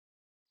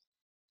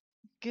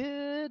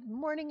Good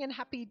morning and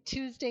happy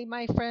Tuesday,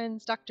 my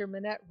friends. Dr.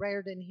 Minette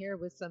Riordan here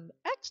with some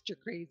extra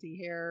crazy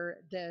hair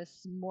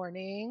this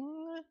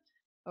morning.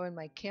 Oh, and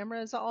my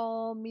camera's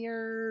all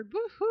mirrored.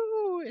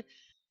 Woohoo!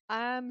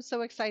 I'm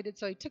so excited.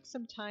 So I took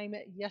some time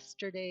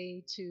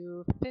yesterday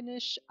to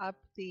finish up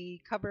the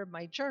cover of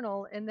my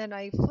journal and then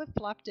I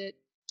flip-flopped it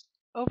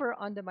over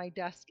onto my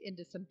desk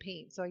into some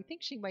paint. So I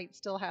think she might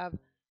still have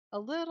a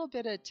little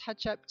bit of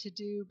touch up to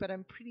do, but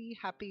I'm pretty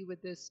happy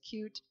with this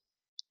cute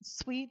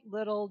sweet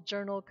little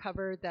journal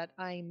cover that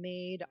I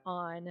made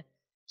on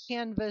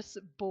canvas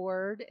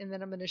board. And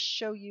then I'm going to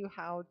show you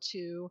how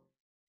to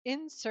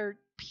insert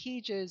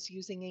pages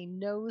using a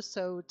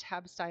no-sew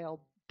tab style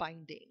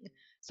binding.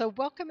 So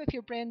welcome if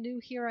you're brand new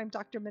here. I'm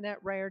Dr. Minette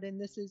Riordan.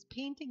 This is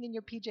Painting in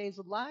Your PJs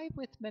Live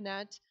with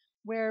Minette,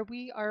 where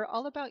we are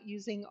all about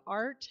using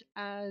art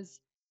as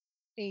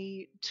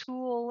a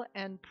tool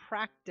and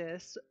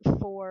practice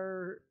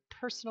for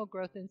personal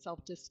growth and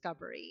self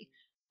discovery.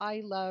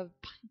 I love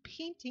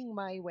painting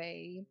my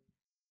way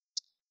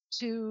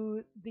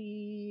to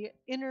the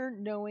inner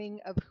knowing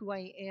of who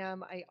I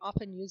am. I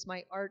often use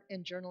my art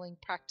and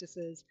journaling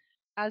practices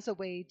as a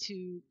way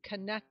to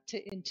connect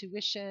to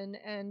intuition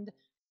and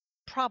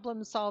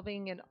problem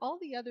solving and all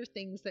the other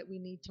things that we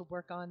need to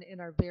work on in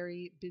our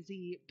very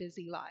busy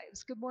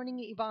lives. Good morning,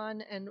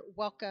 Yvonne, and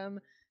welcome.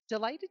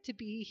 Delighted to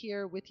be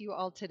here with you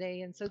all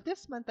today. And so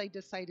this month I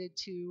decided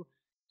to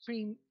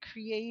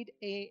create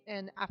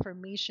an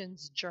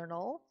affirmations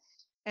journal.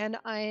 And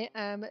I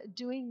am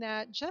doing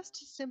that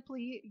just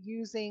simply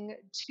using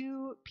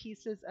two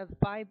pieces of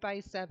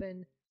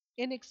 5x7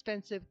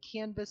 inexpensive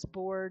canvas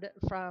board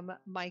from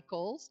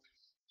Michaels.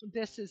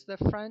 This is the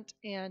front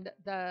and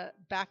the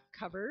back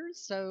covers.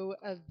 So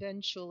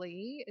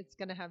eventually it's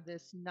going to have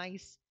this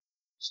nice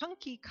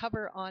chunky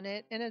cover on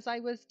it. And as I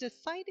was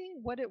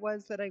deciding what it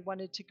was that I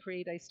wanted to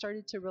create, I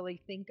started to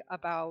really think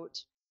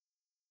about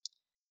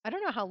I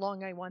don't know how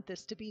long I want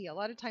this to be. A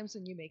lot of times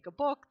when you make a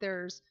book,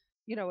 there's,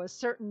 a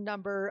certain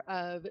number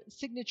of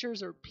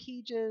signatures or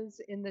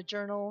pages in the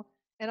journal.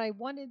 And I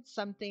wanted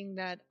something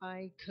that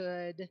I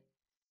could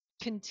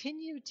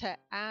continue to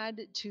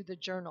add to the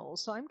journal.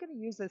 So I'm going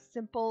to use a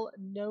simple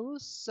no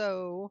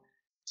sew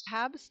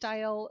tab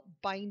style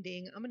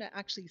binding. I'm going to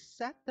actually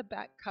set the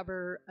back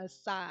cover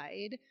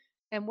aside.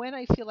 And when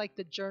I feel like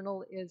the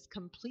journal is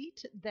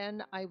complete,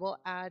 then I will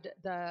add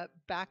the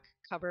back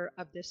cover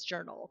of this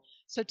journal.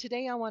 So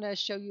today I want to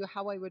show you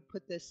how I would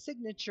put the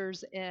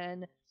signatures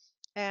in,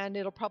 and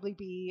it'll probably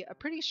be a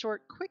pretty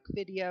short, quick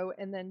video.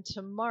 And then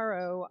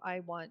tomorrow I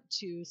want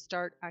to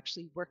start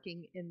actually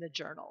working in the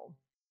journal.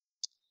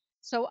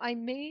 So I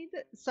made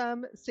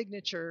some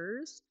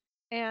signatures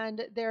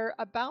and they're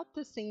about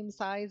the same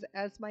size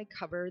as my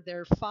cover.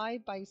 They're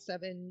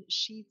 5x7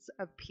 sheets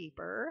of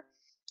paper.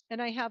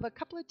 And I have a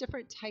couple of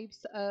different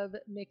types of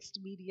mixed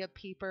media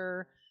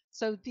paper.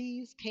 So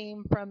these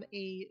came from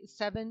a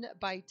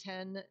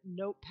 7x10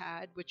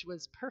 notepad, which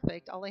was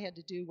perfect. All I had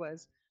to do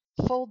was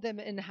fold them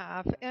in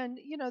half. And,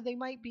 they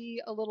might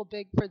be a little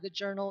big for the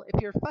journal. If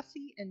you're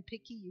fussy and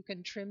picky, you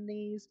can trim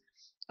these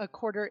a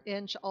 1/4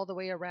 inch all the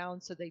way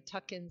around so they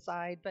tuck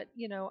inside. But,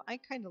 I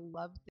kind of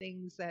love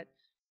things that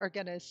are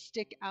going to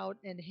stick out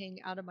and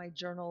hang out of my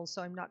journal.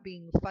 So I'm not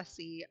being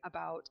fussy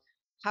about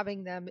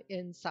having them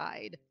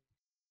inside.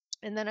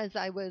 And then as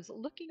I was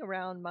looking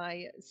around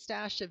my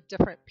stash of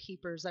different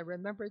papers, I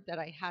remembered that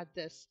I had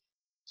this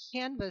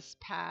canvas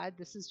pad.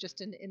 This is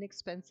just an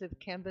inexpensive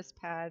canvas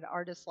pad,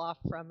 Artist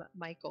Loft from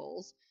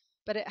Michaels,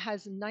 but it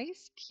has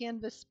nice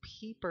canvas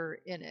paper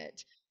in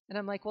it. And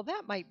I'm like, well,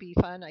 that might be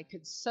fun. I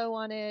could sew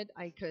on it,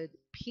 I could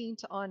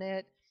paint on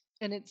it,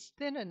 and it's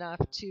thin enough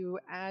to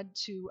add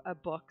to a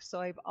book. So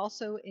I've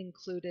also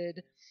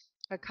included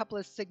a couple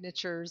of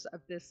signatures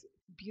of this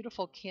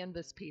beautiful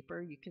canvas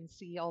paper. You can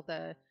see all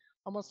the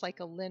almost like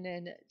a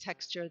linen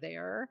texture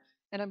there.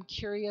 And I'm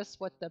curious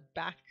what the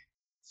back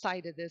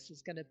side of this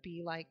is going to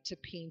be like to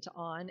paint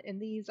on.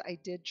 And these I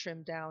did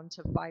trim down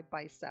to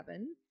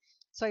 5x7.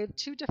 So I have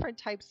two different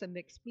types of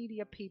mixed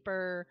media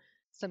paper,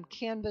 some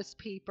canvas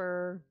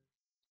paper,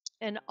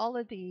 and all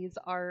of these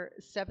are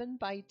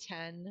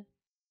 7x10.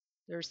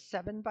 They're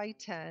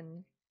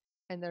 7x10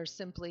 and they're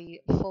simply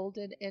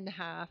folded in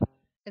half.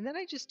 And then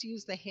I just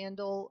use the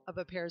handle of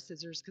a pair of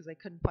scissors because I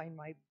couldn't find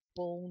my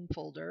bone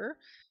folder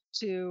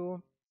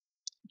to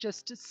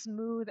just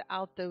smooth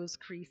out those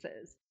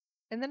creases.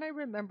 And then I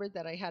remembered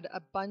that I had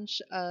a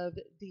bunch of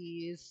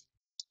these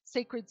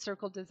sacred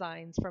circle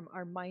designs from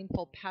our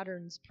Mindful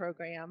Patterns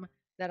program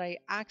that I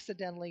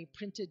accidentally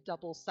printed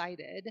double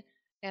sided.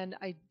 And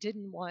I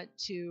didn't want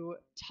to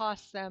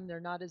toss them. They're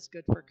not as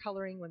good for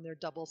coloring when they're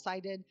double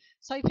sided.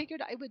 So I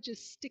figured I would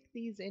just stick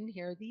these in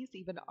here. These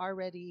even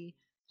already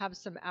have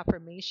some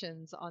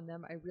affirmations on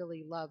them. I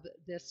really love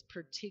this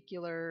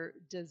particular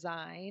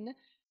design.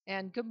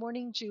 And good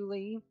morning,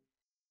 Julie.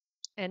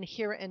 And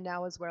here and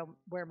now is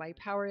where my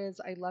power is.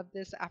 I love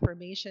this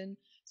affirmation.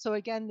 So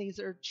again, these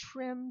are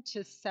trimmed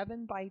to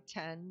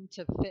 7x10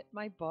 to fit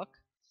my book.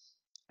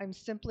 I'm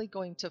simply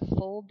going to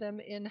fold them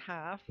in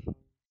half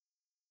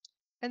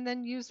And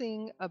then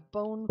using a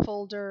bone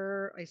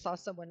folder, I saw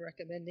someone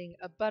recommending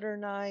a butter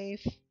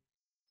knife,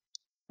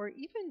 or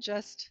even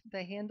just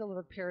the handle of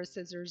a pair of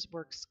scissors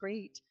works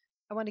great.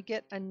 I want to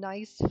get a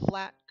nice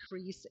flat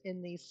crease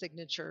in these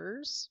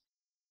signatures.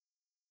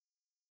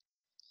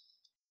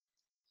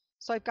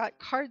 So I've got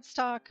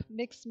cardstock,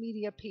 mixed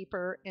media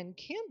paper, and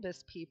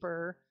canvas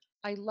paper.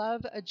 I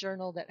love a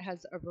journal that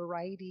has a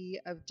variety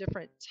of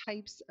different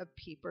types of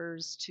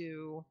papers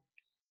to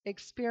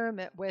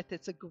experiment with.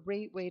 It's a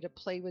great way to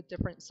play with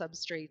different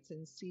substrates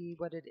and see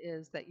what it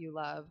is that you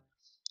love.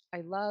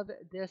 I love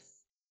this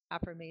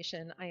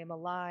affirmation. I am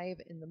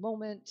alive in the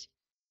moment.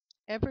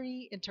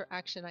 Every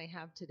interaction I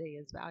have today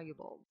is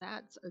valuable.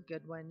 That's a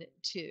good one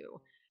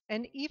too.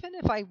 And even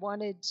if I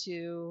wanted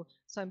to,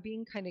 so I'm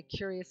being kind of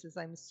curious as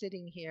I'm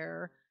sitting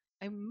here,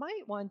 I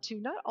might want to,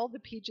 not all the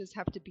pages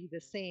have to be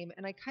the same.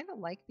 And I kind of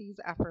like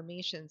these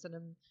affirmations.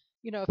 And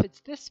if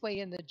it's this way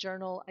in the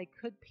journal, I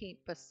could paint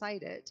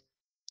beside it.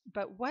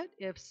 But what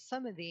if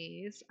some of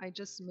these, I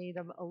just made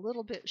them a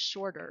little bit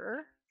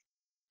shorter?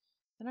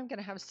 And I'm going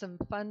to have some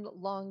fun,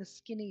 long,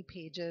 skinny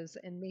pages,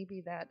 and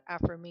maybe that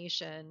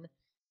affirmation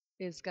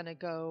is going to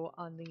go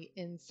on the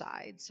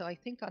inside. So I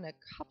think on a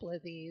couple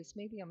of these,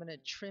 maybe I'm going to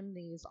trim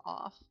these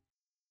off,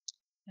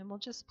 and we'll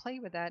just play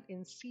with that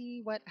and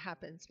see what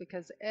happens,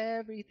 because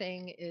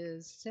everything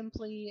is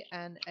simply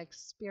an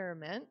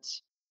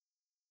experiment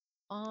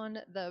on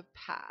the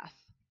path.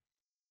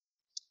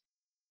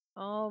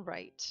 All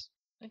right.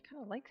 I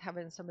kind of like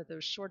having some of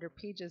those shorter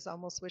pages. I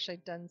almost wish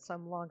I'd done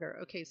some longer.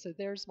 Okay, so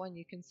there's one.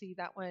 You can see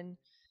that one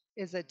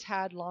is a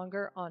tad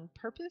longer on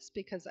purpose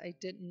because I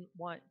didn't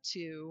want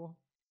to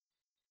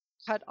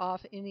cut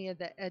off any of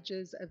the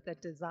edges of the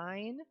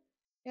design.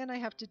 And I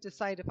have to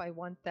decide if I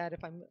want that,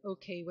 if I'm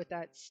okay with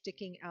that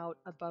sticking out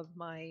above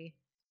my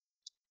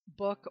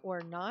book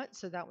or not.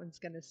 So that one's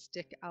going to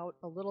stick out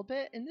a little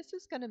bit. And this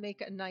is going to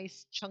make a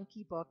nice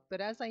chunky book. But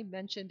as I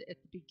mentioned at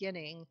the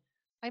beginning,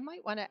 I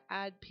might want to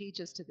add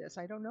pages to this.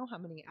 I don't know how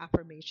many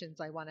affirmations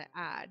I want to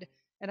add.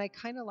 And I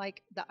kind of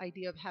like the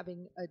idea of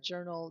having a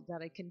journal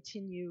that I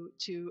continue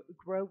to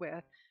grow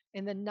with.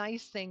 And the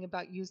nice thing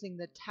about using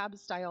the tab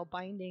style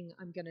binding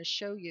I'm going to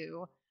show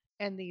you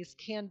and these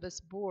canvas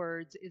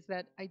boards is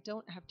that I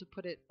don't have to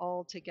put it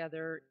all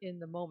together in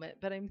the moment.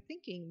 But I'm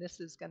thinking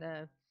this is going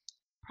to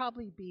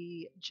probably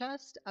be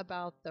just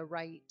about the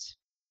right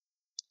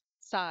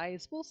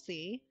size. We'll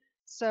see.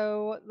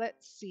 So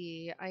let's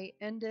see. I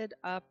ended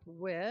up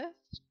with,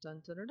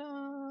 dun, dun, dun,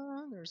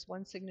 dun, there's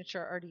one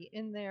signature already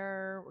in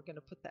there. We're going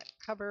to put that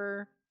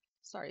cover.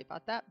 Sorry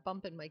about that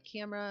bump in my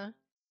camera.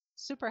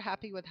 Super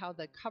happy with how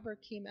the cover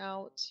came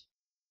out.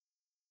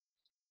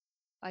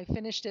 I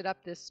finished it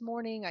up this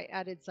morning. I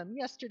added some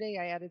yesterday.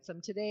 I added some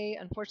today.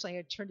 Unfortunately,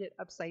 I turned it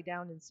upside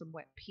down in some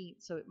wet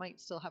paint, so it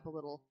might still have a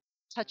little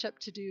touch up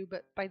to do.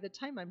 But by the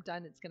time I'm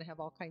done, it's going to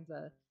have all kinds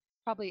of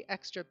probably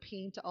extra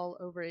paint all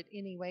over it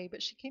anyway.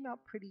 But she came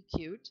out pretty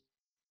cute.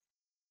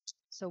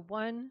 So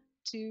 1,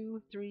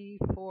 2, 3,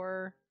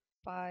 4,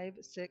 5,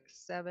 6,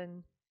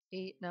 7,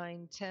 8,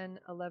 9, 10,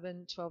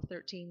 11, 12,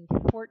 13,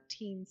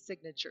 14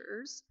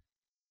 signatures.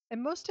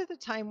 And most of the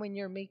time when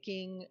you're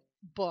making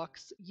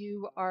books,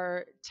 you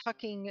are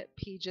tucking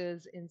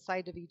pages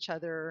inside of each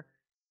other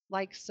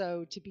like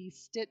so to be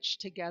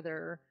stitched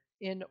together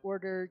in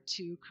order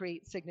to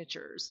create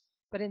signatures.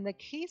 But in the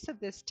case of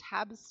this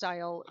tab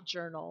style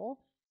journal,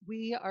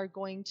 we are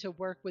going to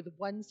work with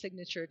one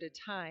signature at a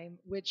time,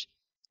 which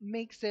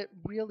makes it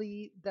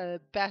really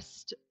the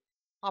best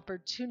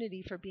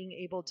opportunity for being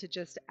able to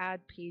just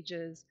add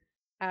pages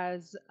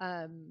as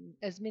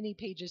many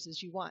pages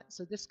as you want.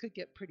 So this could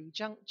get pretty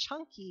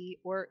chunky,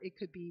 or it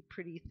could be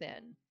pretty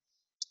thin.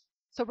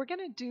 So we're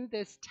going to do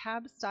this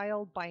tab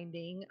style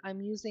binding.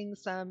 I'm using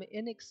some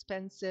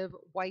inexpensive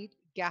white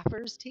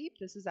gaffer's tape.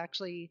 This is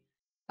actually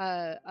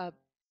a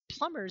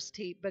plumber's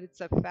tape, but it's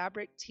a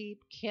fabric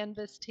tape.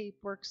 Canvas tape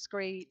works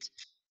great.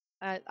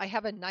 I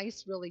have a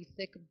nice, really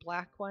thick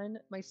black one.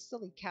 My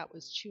silly cat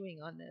was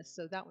chewing on this,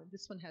 so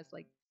this one has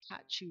like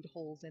cat chewed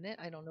holes in it.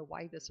 I don't know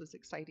why this was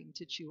exciting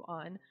to chew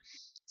on.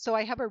 So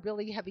I have a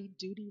really heavy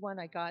duty one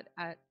I got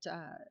at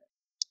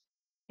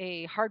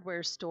a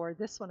hardware store.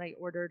 This one I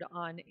ordered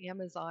on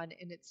Amazon,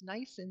 and it's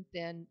nice and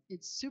thin.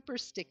 It's super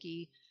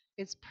sticky.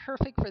 It's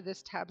perfect for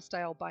this tab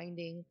style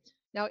binding.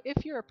 Now,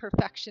 if you're a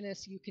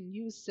perfectionist, you can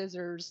use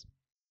scissors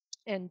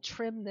and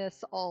trim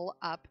this all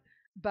up.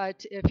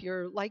 But if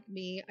you're like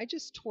me, I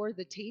just tore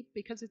the tape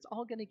because it's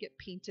all going to get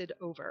painted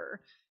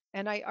over.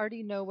 And I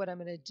already know what I'm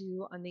going to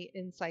do on the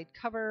inside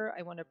cover.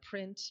 I want to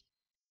print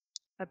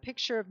a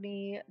picture of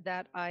me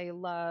that I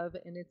love,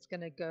 and it's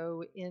going to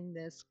go in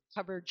this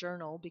cover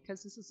journal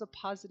because this is a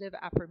positive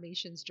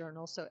affirmations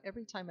journal. So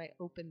every time I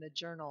open the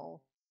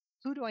journal,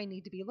 who do I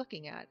need to be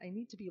looking at? I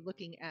need to be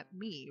looking at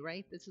me,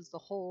 right? This is the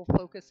whole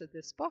focus of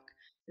this book,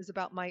 is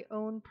about my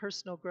own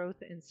personal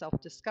growth and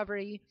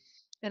self-discovery.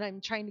 And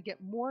I'm trying to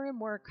get more and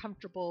more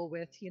comfortable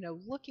with,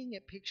 looking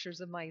at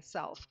pictures of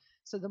myself.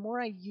 So the more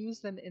I use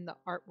them in the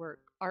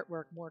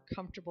artwork, more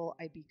comfortable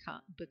I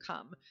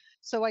become.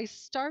 So I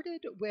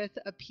started with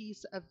a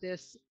piece of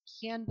this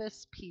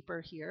canvas paper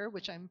here,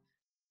 which I'm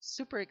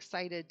super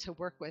excited to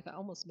work with. I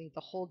almost made the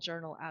whole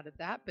journal out of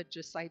that, but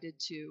decided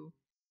to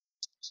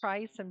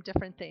try some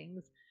different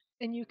things.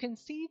 And you can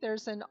see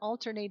there's an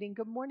alternating.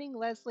 Good morning,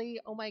 Leslie.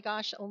 Oh my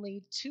gosh,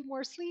 only 2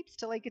 more sleeps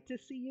till I get to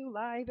see you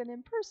live and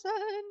in person.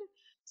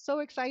 So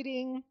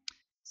exciting.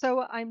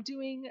 So I'm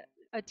doing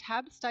a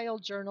tab style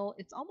journal.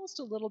 It's almost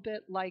a little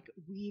bit like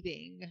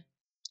weaving.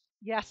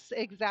 Yes,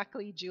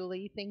 exactly,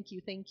 Julie. Thank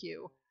you. Thank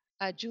you.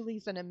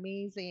 Julie's an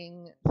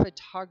amazing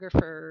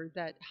photographer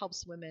that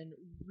helps women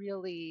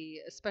really,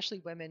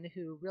 especially women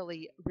who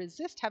really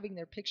resist having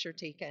their picture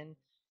taken,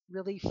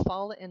 really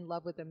fall in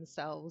love with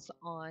themselves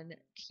on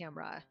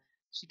camera.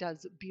 She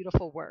does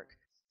beautiful work.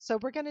 So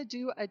we're going to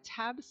do a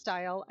tab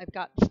style. I've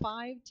got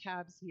 5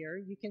 tabs here.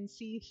 You can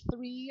see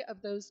 3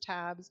 of those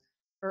tabs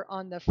are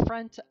on the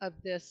front of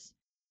this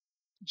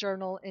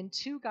journal and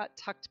 2 got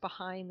tucked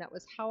behind. That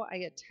was how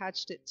I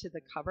attached it to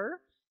the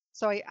cover.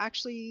 So I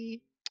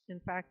actually, in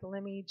fact,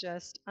 let me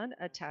just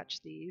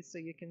unattach these so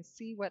you can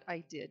see what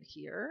I did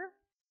here.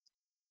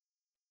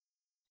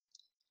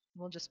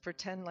 We'll just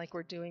pretend like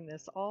we're doing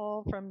this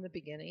all from the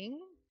beginning.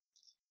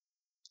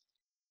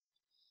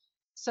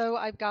 So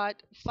I've got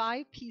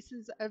 5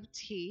 pieces of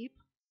tape.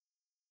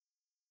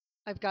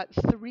 I've got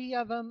 3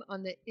 of them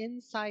on the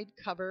inside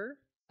cover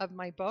of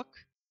my book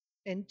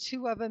and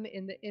 2 of them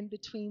in the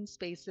in-between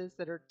spaces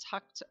that are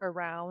tucked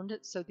around.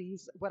 So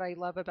these, what I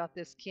love about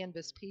this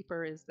canvas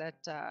paper is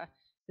that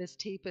this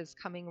tape is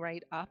coming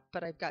right up,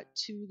 but I've got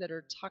 2 that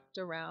are tucked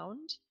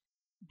around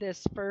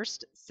this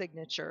first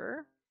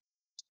signature.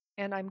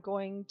 And I'm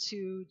going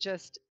to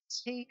just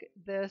take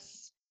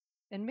this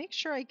and make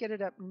sure I get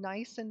it up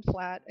nice and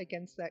flat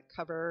against that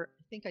cover.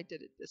 I think I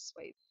did it this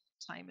way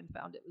time and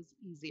found it was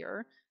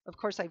easier. Of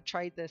course, I've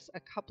tried this a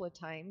couple of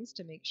times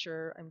to make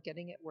sure I'm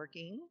getting it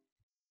working.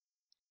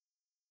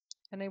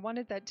 And I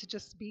wanted that to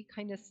just be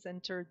kind of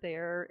centered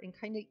there and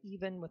kind of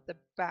even with the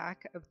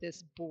back of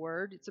this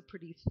board. It's a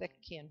pretty thick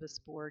canvas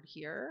board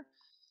here.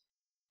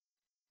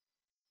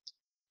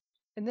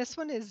 And this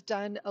one is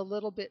done a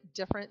little bit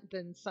different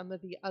than some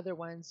of the other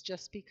ones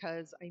just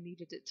because I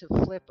needed it to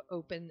flip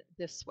open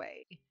this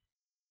way.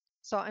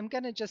 So I'm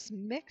going to just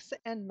mix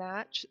and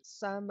match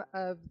some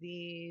of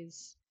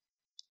these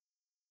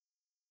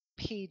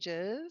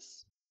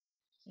pages.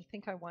 I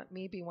think I want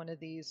maybe one of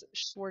these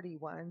shorty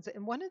ones.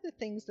 And one of the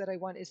things that I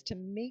want is to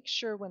make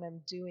sure when I'm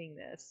doing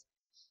this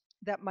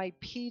that my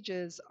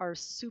pages are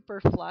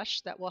super flush.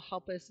 That will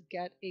help us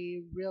get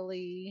a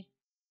really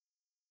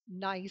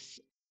nice,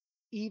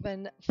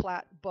 even,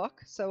 flat book.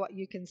 So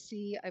you can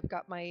see I've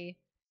got my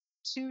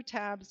 2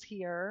 tabs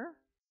here.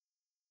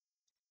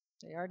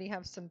 They already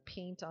have some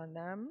paint on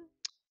them.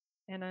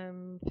 And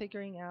I'm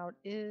figuring out,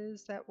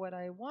 is that what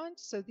I want?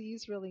 So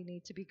these really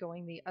need to be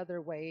going the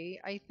other way,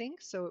 I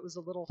think. So it was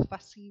a little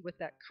fussy with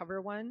that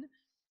cover one.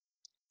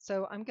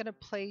 So I'm going to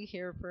play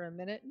here for a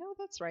minute. No,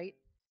 that's right.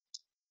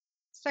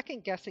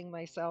 Second guessing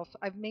myself.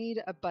 I've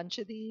made a bunch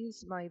of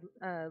these. My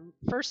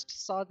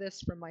first saw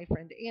this from my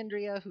friend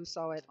Andrea, who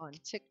saw it on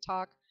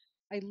TikTok.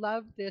 I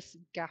love this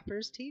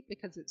gaffer's tape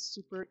because it's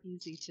super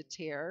easy to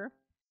tear.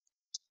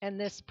 And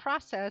this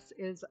process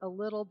is a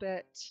little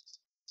bit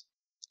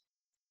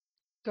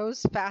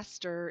goes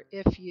faster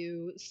if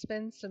you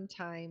spend some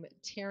time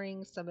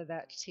tearing some of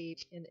that tape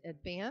in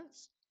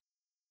advance.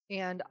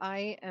 And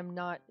I am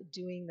not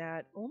doing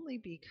that only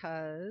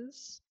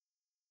because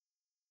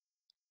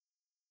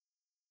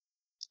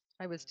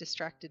I was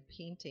distracted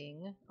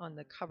painting on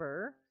the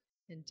cover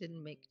and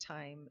didn't make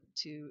time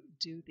to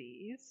do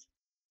these.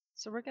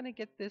 So we're going to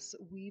get this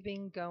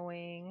weaving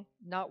going,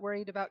 not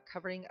worried about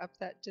covering up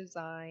that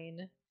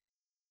design.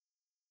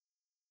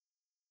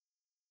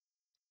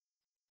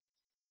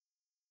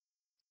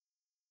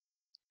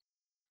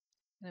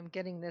 And I'm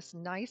getting this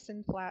nice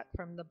and flat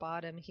from the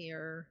bottom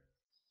here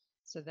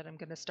so that I'm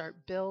going to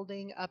start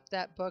building up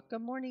that book.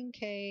 Good morning,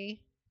 Kay.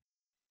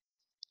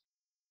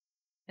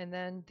 And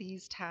then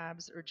these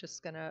tabs are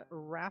just going to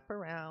wrap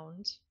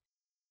around.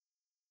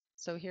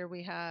 So here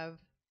we have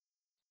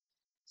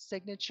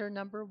signature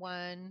number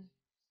 1,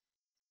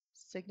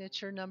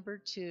 signature number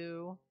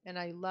 2, and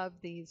I love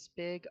these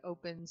big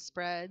open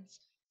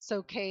spreads.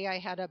 So Kay, I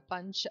had a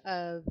bunch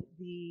of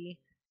the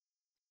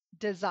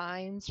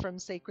designs from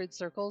Sacred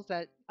Circles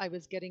that I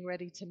was getting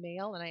ready to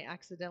mail, and I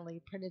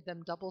accidentally printed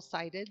them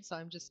double-sided, so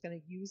I'm just going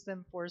to use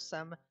them for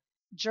some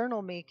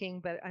journal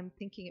making, but I'm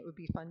thinking it would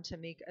be fun to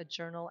make a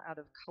journal out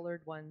of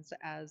colored ones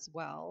as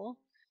well.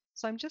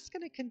 So I'm just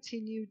going to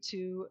continue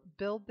to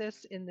build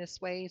this in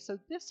this way. So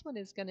this one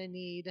is going to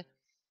need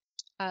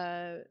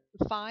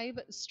 5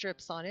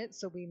 strips on it,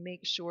 so we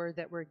make sure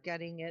that we're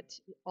getting it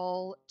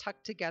all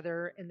tucked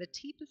together, and the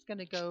tape is going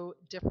to go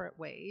different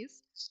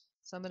ways.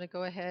 So I'm going to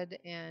go ahead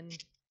and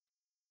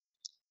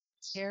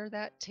tear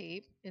that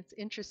tape. It's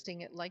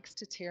interesting, it likes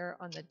to tear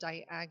on the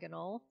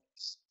diagonal.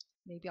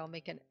 Maybe I'll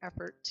make an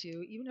effort to,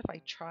 even if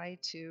I try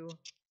to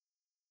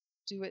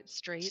do it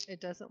straight, it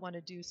doesn't want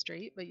to do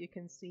straight, but you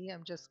can see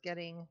I'm just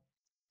getting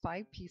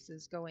 5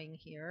 pieces going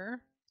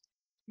here.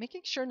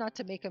 Making sure not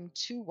to make them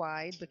too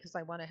wide because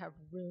I want to have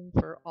room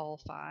for all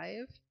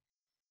 5.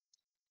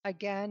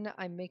 Again,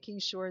 I'm making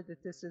sure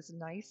that this is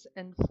nice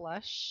and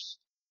flush.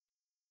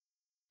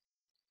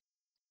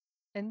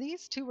 And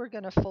these 2 are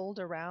going to fold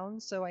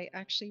around, so I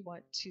actually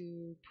want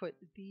to put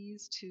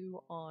these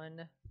 2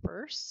 on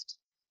first.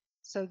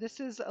 So this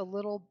is a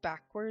little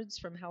backwards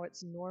from how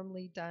it's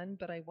normally done,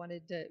 but I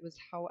wanted to, it was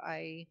how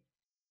I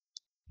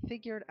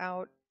figured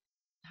out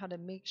how to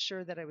make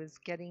sure that I was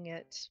getting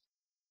it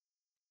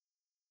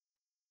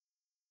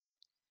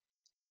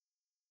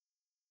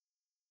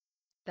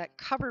that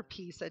cover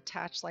piece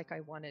attached like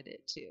I wanted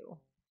it to.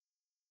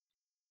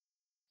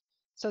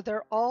 So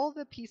they're all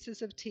the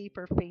pieces of tape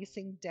are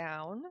facing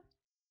down,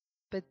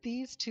 but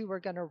these 2 are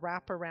going to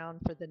wrap around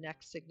for the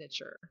next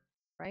signature,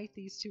 right?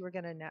 These 2 are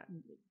going to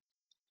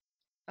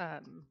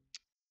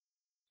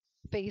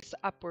face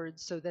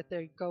upwards so that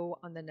they go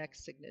on the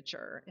next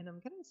signature. And I'm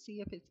going to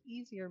see if it's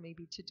easier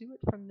maybe to do it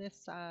from this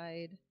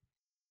side.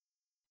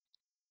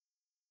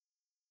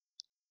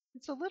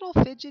 It's a little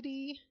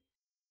fidgety.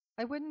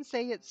 I wouldn't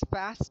say it's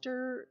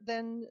faster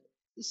than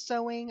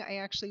sewing. I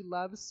actually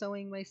love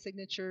sewing my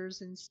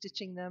signatures and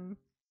stitching them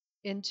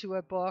into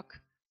a book.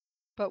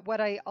 But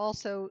what I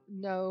also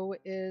know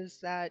is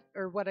that,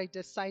 or what I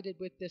decided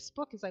with this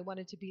book is I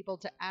wanted to be able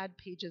to add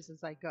pages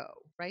as I go,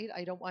 right?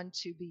 I don't want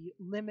to be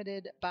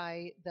limited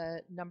by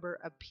the number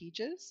of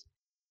pages.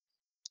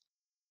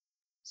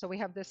 So we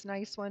have this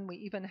nice one. We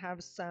even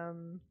have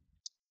some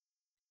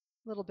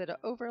little bit of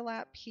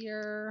overlap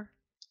here.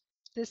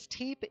 This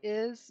tape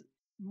is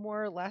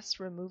more or less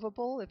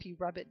removable. If you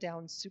rub it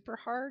down super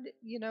hard,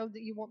 you know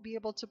that you won't be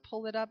able to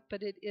pull it up,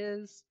 but it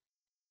is,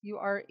 you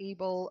are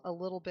able a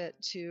little bit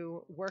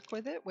to work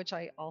with it, which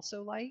I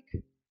also like.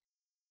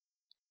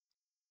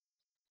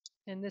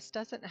 And this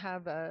doesn't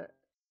have a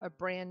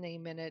brand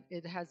name in it.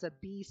 It has a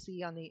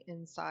BC on the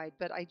inside,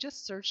 but I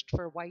just searched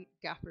for white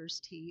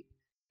gaffer's tape.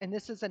 And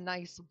this is a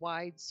nice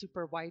wide,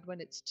 super wide one.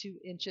 It's 2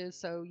 inches,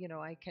 so you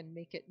know I can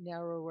make it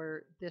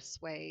narrower this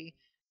way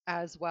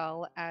as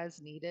well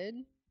as needed.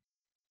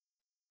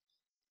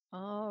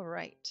 All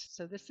right,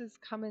 so this is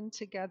coming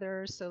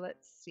together. So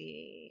let's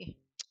see.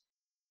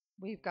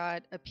 We've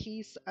got a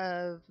piece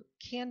of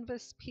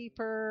canvas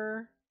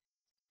paper,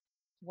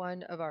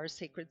 one of our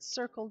sacred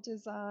circle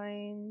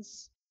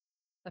designs,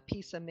 a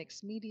piece of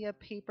mixed media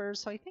paper.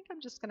 So I think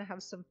I'm just going to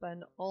have some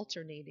fun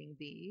alternating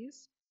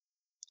these.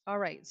 All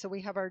right, so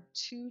we have our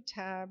 2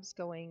 tabs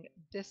going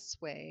this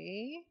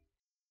way.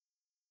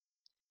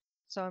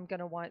 So I'm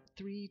going to want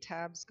 3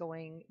 tabs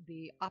going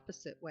the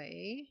opposite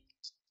way.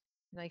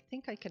 And I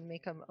think I can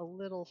make them a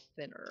little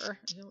thinner.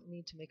 I don't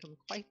need to make them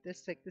quite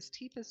this thick. This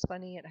tape is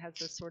funny. It has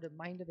this sort of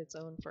mind of its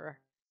own for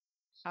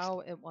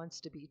how it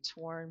wants to be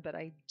torn, but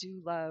I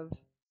do love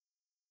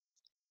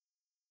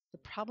the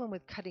problem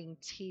with cutting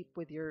tape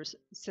with your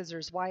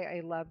scissors. Why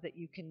I love that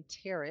you can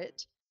tear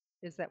it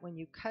is that when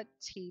you cut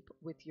tape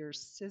with your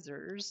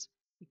scissors,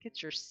 you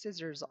get your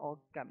scissors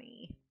all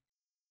gummy.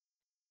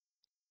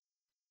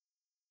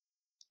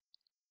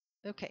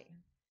 Okay,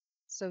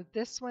 so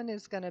this one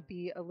is going to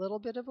be a little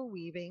bit of a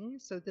weaving.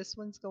 So this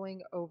one's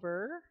going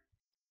over,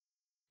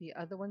 the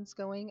other one's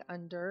going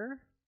under.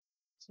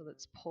 So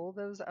let's pull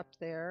those up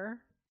there.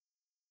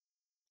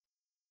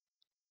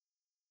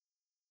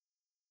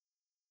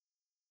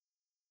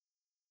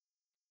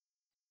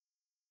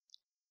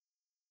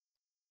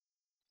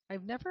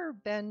 I've never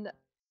been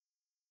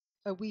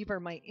a weaver.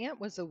 My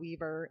aunt was a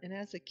weaver, and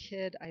as a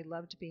kid, I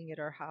loved being at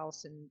her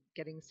house and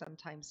getting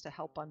sometimes to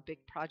help on big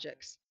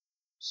projects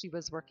she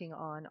was working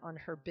on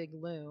her big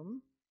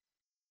loom.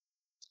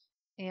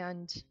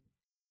 And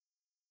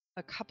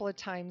a couple of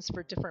times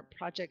for different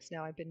projects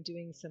now, I've been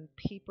doing some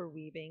paper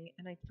weaving,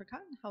 and I'd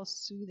forgotten how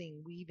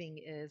soothing weaving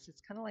is.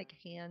 It's kind of like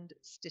hand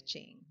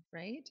stitching,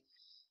 right?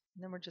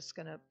 And then we're just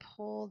going to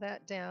pull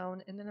that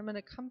down, and then I'm going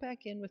to come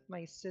back in with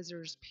my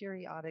scissors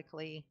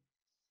periodically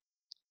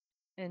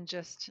and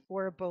just,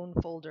 or a bone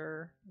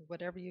folder,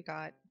 whatever you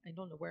got. I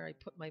don't know where I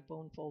put my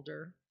bone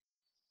folder.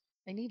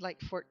 I need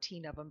like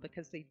 14 of them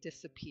because they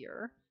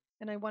disappear.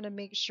 And I want to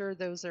make sure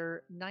those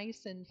are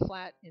nice and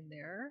flat in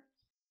there.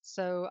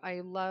 So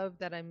I love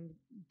that I'm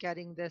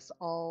getting this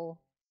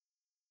all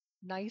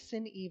nice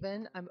and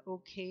even. I'm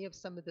okay if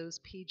some of those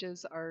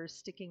pages are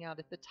sticking out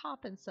at the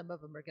top and some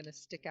of them are going to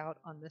stick out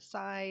on the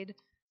side.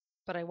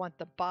 But I want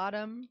the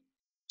bottom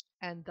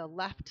and the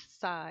left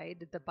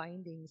side, the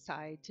binding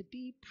side, to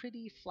be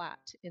pretty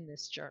flat in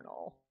this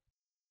journal.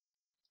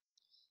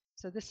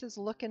 So this is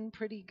looking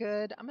pretty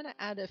good. I'm going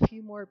to add a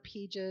few more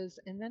pages,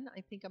 and then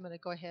I think I'm going to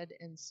go ahead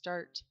and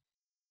start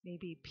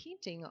maybe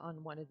painting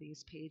on one of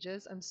these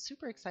pages. I'm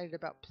super excited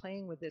about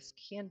playing with this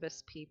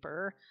canvas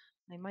paper.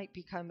 I might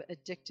become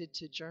addicted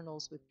to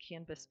journals with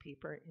canvas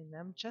paper in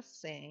them,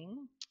 just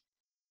saying.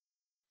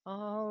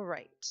 All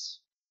right,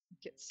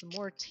 get some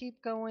more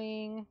tape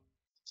going.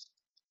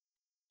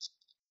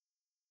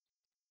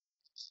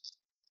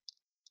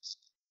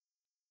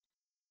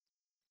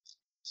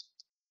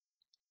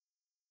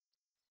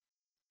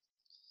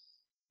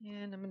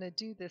 And I'm going to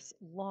do this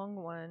long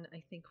one,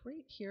 I think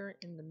right here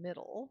in the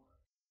middle.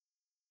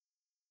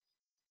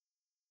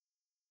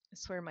 I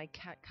swear my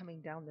cat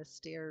coming down the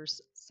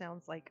stairs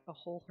sounds like a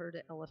whole herd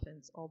of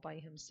elephants all by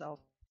himself.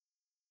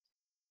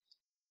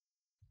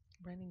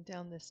 Running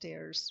down the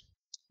stairs.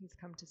 He's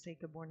come to say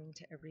good morning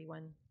to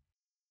everyone.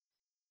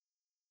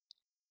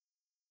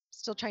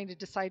 Still trying to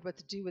decide what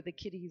to do with the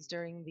kitties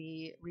during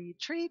the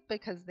retreat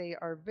because they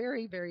are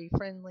very, very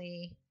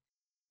friendly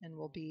and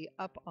will be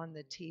up on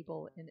the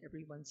table in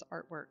everyone's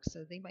artwork.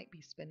 So they might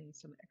be spending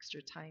some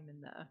extra time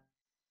in the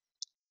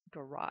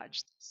garage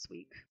this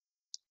week,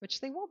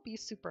 which they won't be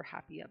super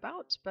happy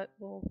about, but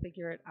we'll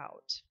figure it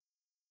out.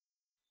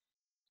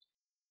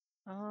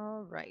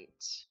 All right.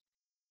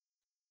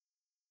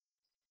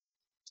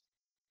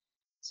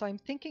 So I'm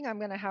thinking I'm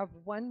going to have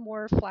one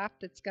more flap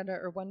that's going to,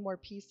 or one more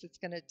piece that's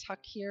going to tuck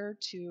here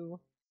to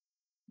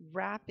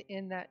wrap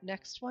in that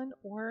next one,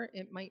 or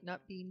it might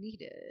not be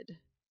needed.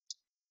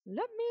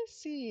 Let me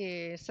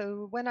see.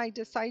 So when I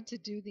decide to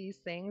do these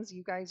things,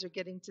 you guys are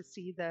getting to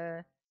see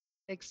the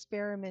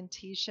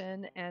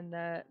experimentation and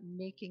the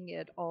making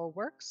it all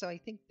work. So I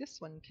think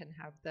this one can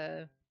have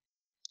the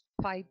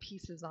 5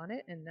 pieces on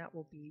it, and that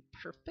will be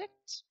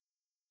perfect.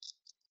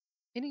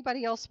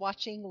 Anybody else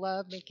watching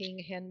love making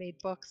handmade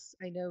books?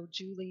 I know,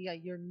 Julie,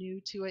 you're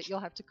new to it. You'll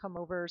have to come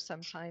over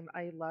sometime.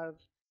 I love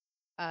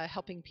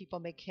helping people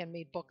make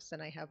handmade books,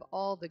 and I have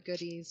all the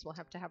goodies. We'll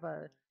have to have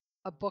a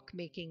book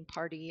making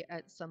party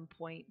at some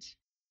point,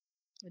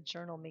 a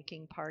journal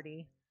making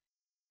party.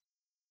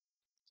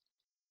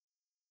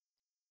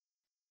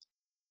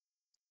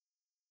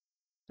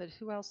 But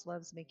who else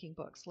loves making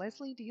books?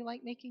 Leslie, do you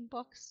like making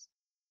books?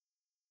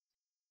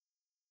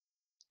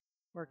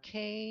 Or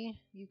Kay,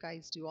 you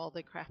guys do all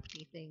the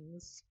crafty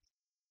things.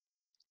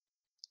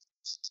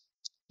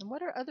 And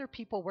what are other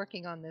people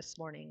working on this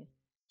morning?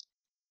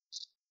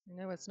 I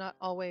know it's not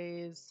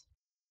always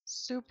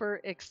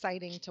super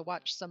exciting to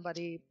watch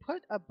somebody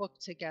put a book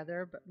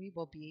together, but we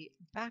will be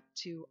back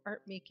to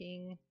art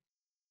making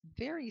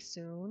very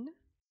soon.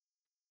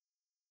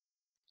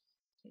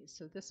 Okay,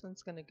 so this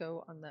one's going to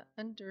go on the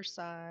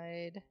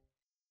underside.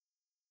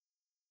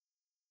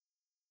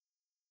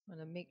 I'm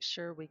going to make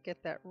sure we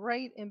get that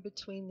right in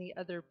between the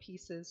other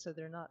pieces so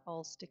they're not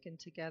all sticking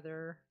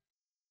together.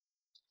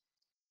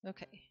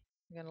 Okay,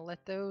 I'm going to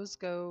let those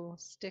go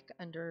stick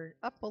under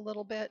up a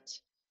little bit.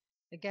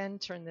 Again,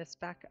 turn this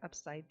back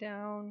upside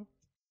down.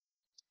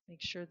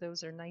 Make sure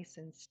those are nice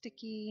and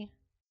sticky.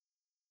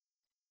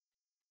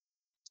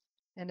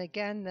 And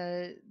again,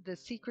 the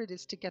secret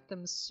is to get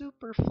them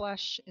super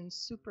flush and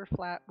super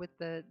flat with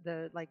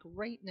the like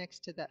right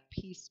next to that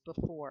piece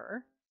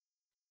before.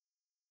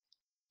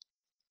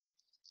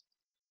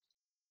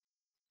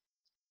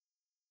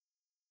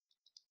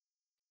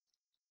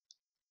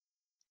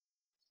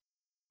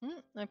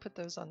 I put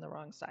those on the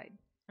wrong side.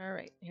 All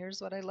right,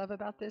 here's what I love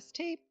about this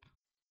tape.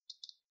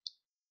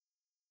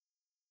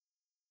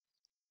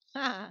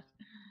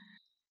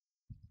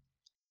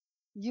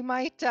 You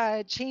might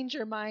change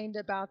your mind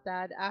about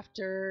that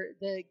after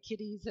the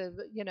kitties have,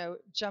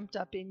 jumped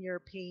up in your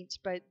paint,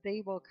 but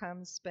they will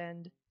come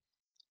spend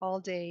all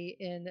day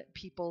in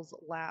people's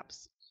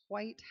laps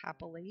quite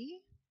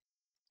happily.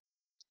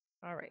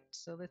 All right,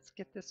 so let's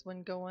get this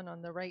one going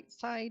on the right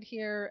side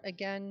here.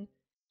 Again,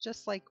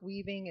 just like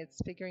weaving,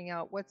 it's figuring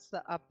out what's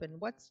the up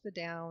and what's the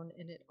down,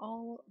 and it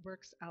all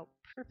works out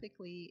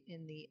perfectly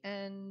in the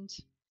end.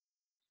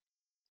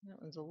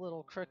 That one's a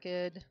little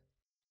crooked.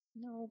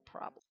 No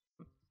problem.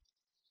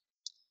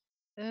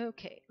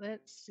 Okay,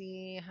 let's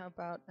see. How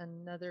about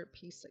another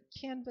piece of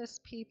canvas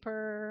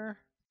paper?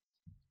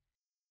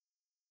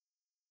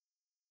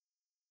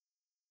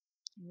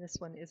 And this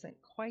one isn't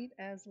quite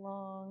as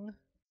long.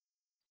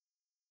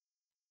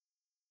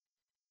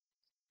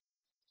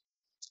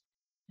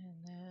 And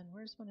then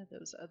where's one of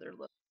those other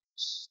little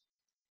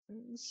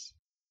ones?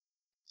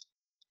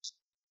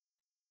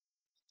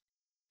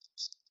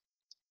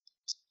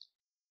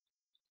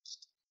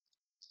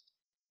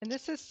 And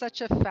this is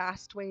such a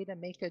fast way to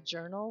make a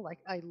journal. Like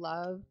I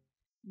love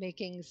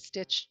making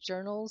stitch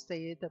journals.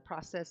 The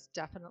process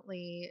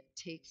definitely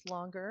takes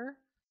longer.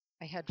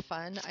 I had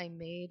fun. I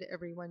made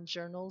everyone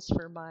journals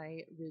for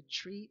my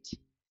retreat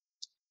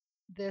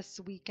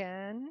this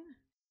weekend.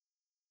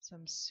 So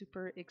I'm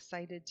super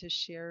excited to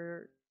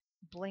share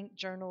blank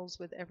journals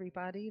with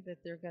everybody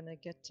that they're going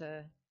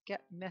to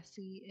get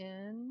messy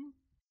in.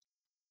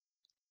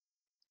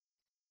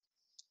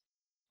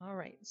 All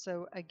right,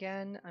 so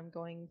again, I'm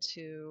going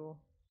to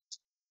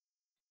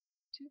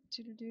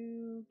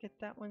get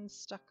that one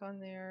stuck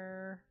on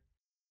there.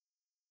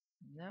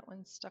 And that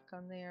one's stuck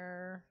on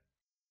there.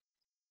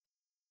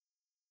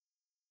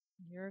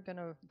 You're going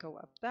to go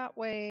up that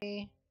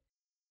way.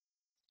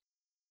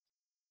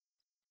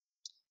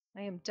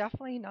 I am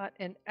definitely not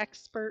an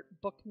expert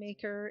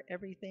bookmaker.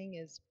 Everything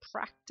is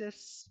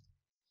practice.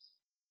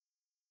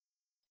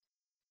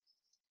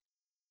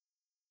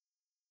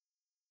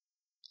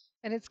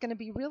 And it's going to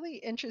be really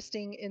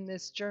interesting in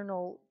this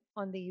journal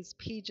on these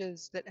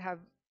pages that have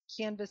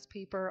canvas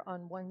paper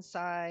on one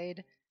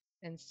side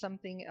and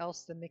something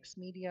else, the mixed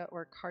media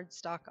or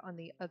cardstock on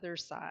the other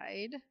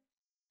side.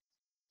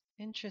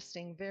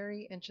 Interesting,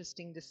 very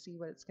interesting to see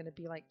what it's going to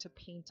be like to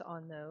paint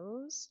on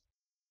those.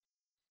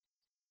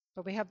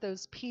 But we have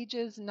those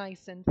pages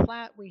nice and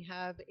flat. We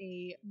have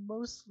a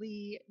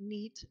mostly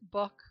neat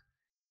book.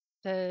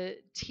 The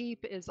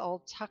tape is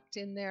all tucked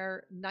in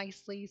there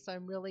nicely, so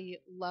I'm really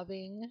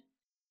loving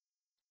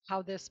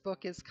how this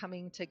book is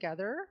coming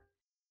together.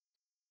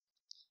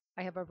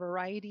 I have a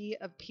variety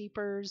of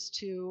papers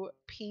to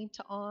paint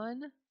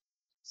on.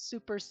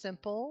 Super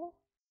simple.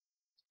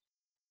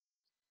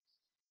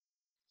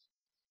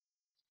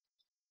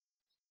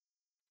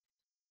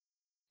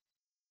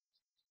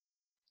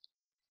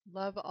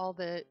 Love all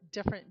the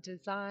different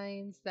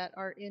designs that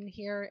are in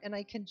here, and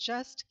I can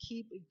just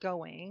keep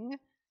going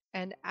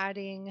and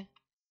adding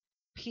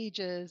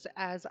pages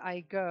as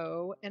I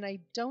go, and I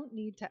don't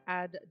need to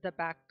add the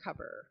back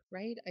cover,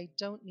 right? I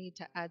don't need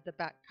to add the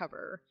back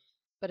cover.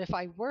 But if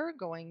I were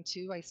going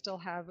to, I still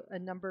have a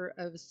number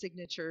of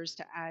signatures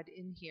to add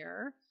in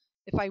here.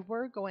 If I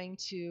were going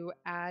to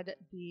add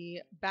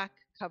the back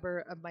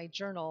cover of my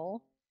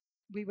journal,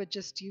 we would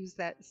just use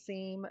that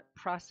same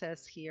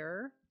process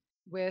here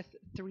with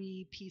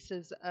 3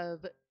 pieces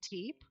of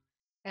tape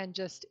and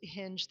just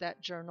hinge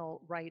that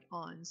journal right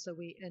on. So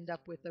we end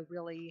up with a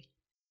really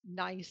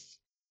nice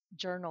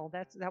journal.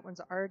 That one's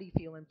already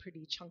feeling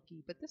pretty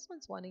chunky, but this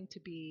one's wanting to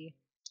be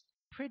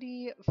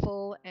pretty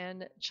full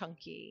and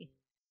chunky.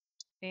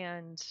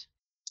 And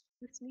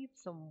this needs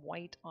some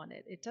white on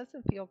it. It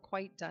doesn't feel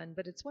quite done,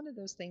 but it's one of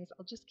those things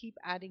I'll just keep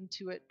adding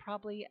to it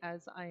probably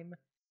as I'm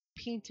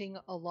painting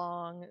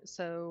along.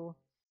 So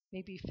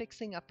maybe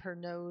fixing up her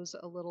nose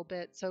a little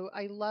bit. So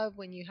I love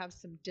when you have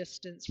some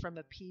distance from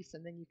a piece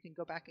and then you can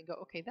go back and go,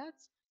 okay,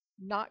 that's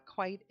not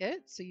quite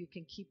it. So you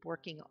can keep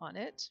working on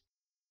it.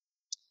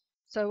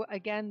 So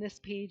again, this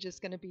page is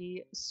going to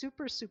be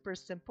super, super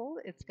simple.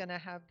 It's going to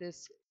have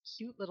this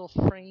cute little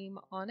frame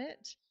on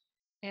it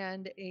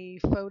and a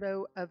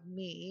photo of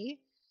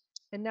me.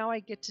 And now I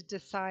get to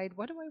decide,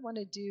 what do I want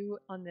to do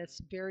on this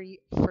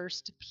very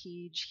first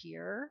page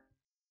here?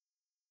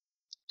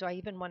 Do I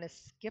even want to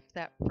skip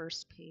that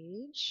first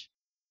page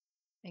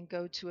and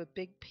go to a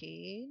big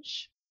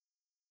page?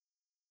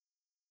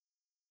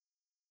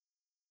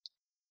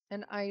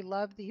 And I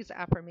love these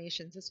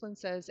affirmations. This one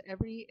says,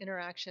 every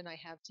interaction I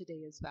have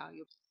today is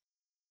valuable.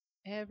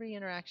 Every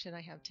interaction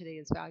I have today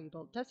is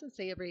valuable. It doesn't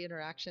say every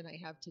interaction I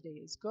have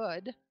today is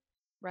good,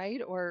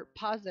 right? Or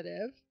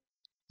positive.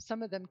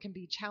 Some of them can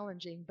be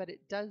challenging, but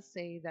it does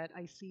say that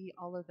I see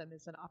all of them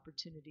as an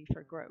opportunity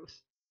for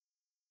growth.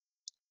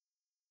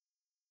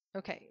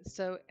 Okay,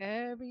 so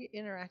every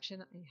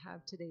interaction I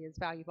have today is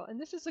valuable.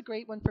 And this is a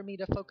great one for me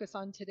to focus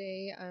on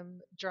today. I'm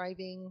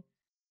driving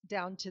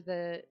down to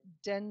the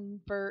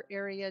Denver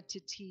area to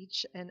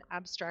teach an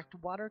abstract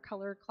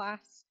watercolor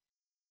class,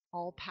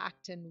 all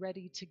packed and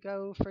ready to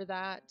go for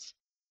that.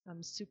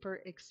 I'm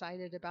super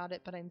excited about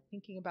it, but I'm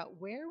thinking about,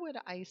 where would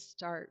I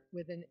start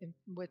with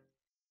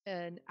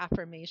an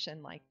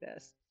affirmation like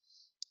this?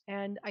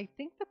 And I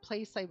think the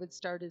place I would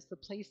start is the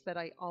place that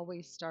I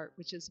always start,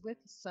 which is with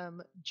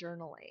some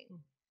journaling.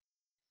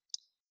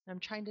 I'm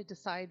trying to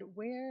decide,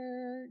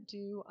 where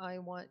do I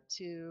want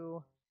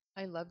to.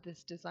 I love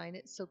this design.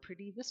 It's so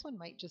pretty. This one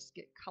might just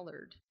get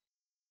colored.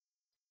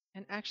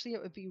 And actually,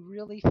 it would be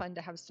really fun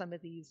to have some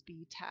of these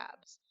be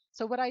tabs.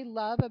 So what I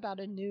love about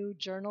a new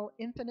journal,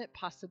 infinite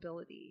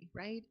possibility,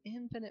 right?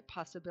 Infinite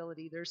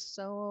possibility. There's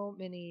so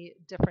many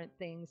different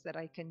things that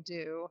I can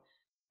do.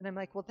 And I'm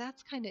like, well,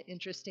 that's kind of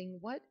interesting.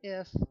 What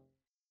if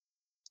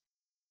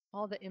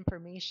all the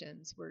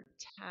informations were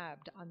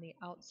tabbed on the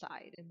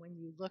outside, and when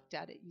you looked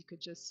at it, you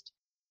could just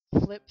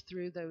flip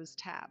through those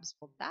tabs?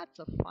 Well, that's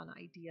a fun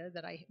idea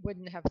that I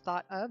wouldn't have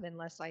thought of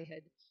unless I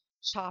had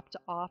chopped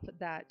off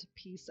that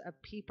piece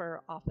of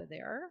paper off of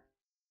there.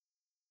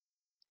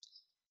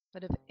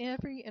 But if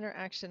every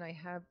interaction I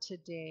have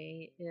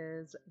today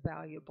is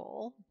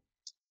valuable.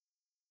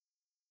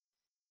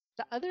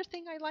 The other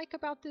thing I like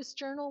about this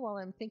journal, while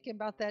I'm thinking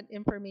about that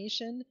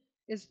information,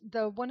 is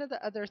one of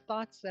the other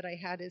thoughts that I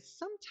had is,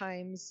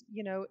 sometimes,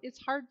 it's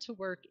hard to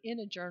work in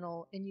a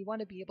journal and you want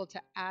to be able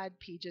to add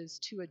pages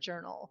to a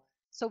journal.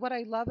 So what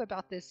I love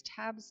about this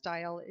tab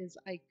style is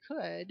I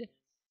could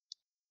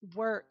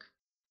work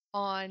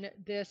on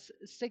this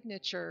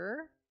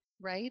signature,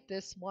 right?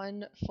 This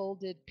one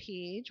folded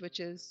page, which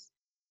is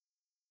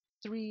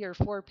 3 or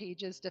 4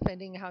 pages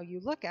depending how you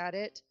look at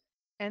it.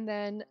 And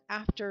then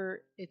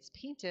after it's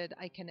painted,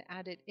 I can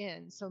add it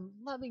in. So I'm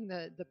loving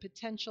the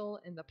potential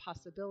and the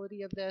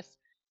possibility of this.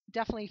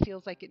 Definitely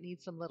feels like it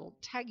needs some little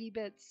taggy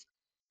bits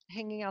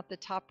hanging out the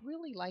top.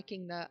 Really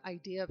liking the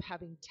idea of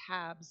having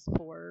tabs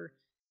for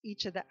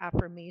each of the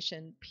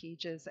affirmation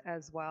pages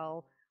as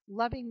well.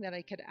 Loving that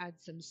I could add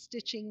some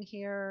stitching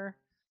here.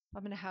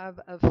 I'm going to have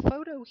a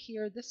photo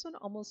here. This one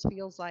almost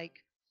feels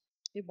like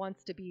it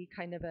wants to be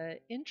kind of an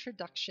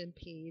introduction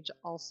page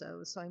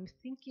also. So I'm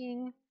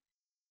thinking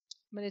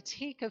I'm going to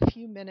take a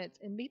few minutes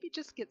and maybe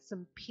just get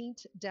some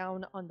paint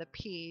down on the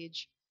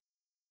page.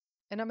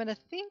 And I'm going to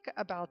think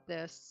about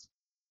this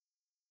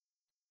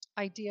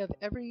idea of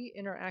every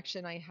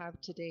interaction I have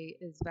today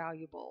is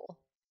valuable,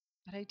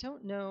 but I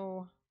don't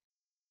know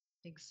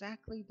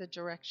exactly the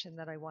direction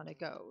that I want to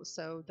go.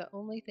 So the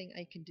only thing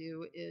I can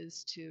do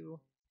is to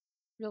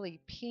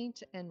really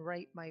paint and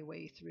write my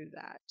way through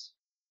that.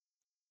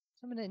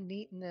 So I'm going to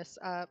neaten this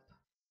up.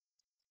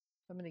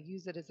 I'm going to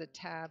use it as a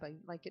tab. I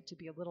like it to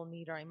be a little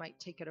neater. I might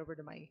take it over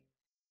to my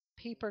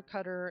paper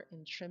cutter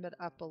and trim it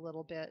up a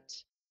little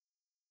bit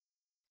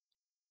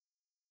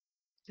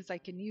because I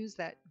can use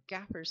that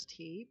gaffer's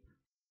tape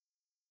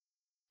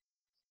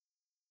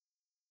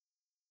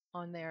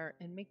on there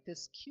and make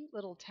this cute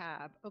little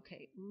tab.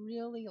 Okay,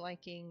 really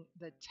liking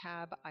the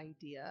tab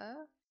idea.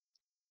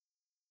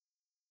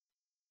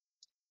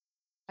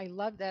 I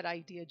love that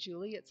idea,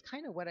 Julie. It's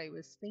kind of what I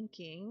was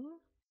thinking.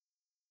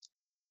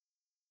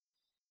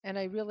 And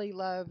I really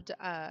loved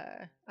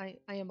I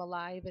am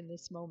alive in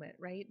this moment,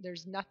 right?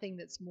 There's nothing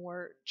that's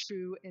more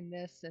true in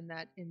this and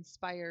that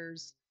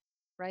inspires,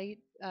 right?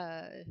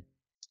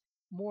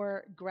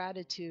 More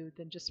gratitude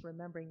than just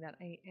remembering that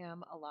I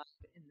am alive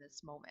in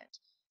this moment.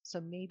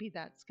 So maybe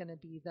that's going to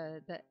be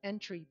the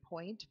entry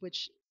point,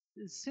 which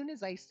as soon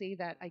as I say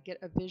that, I get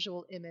a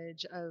visual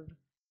image of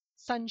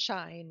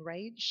sunshine,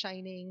 right?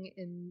 Shining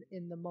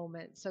in the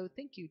moment. So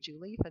thank you,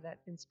 Julie, for that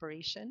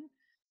inspiration.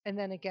 And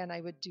then again,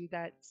 I would do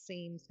that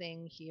same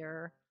thing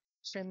here.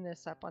 Trim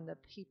this up on the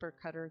paper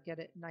cutter, get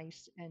it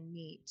nice and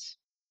neat,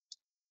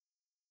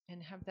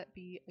 and have that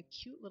be a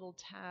cute little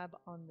tab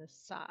on the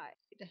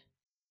side.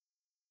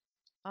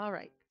 All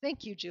right.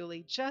 Thank you,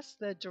 Julie.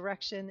 Just the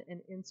direction and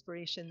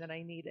inspiration that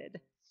I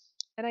needed.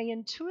 And I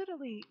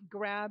intuitively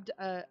grabbed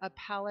a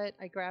palette.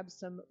 I grabbed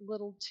some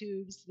little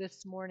tubes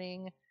this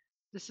morning.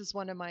 This is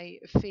one of my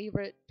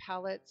favorite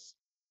palettes.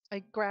 I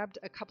grabbed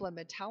a couple of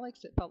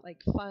metallics. It felt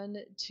like fun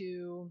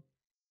to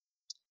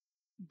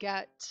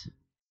get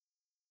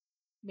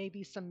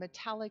maybe some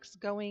metallics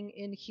going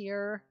in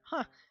here.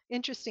 Huh,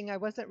 interesting. I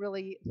wasn't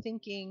really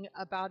thinking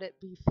about it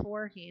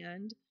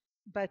beforehand,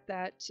 but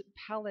that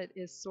palette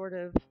is sort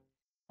of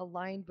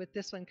aligned with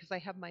this one because I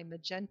have my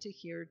magenta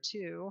here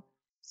too.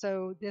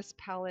 So this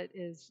palette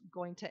is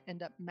going to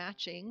end up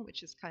matching,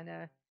 which is kind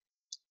of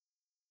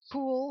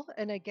cool.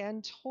 And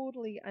again,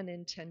 totally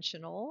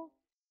unintentional.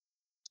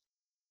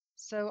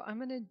 So I'm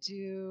going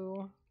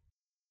to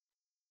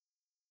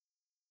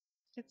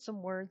get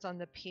some words on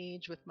the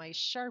page with my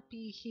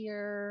Sharpie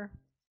here.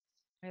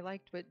 I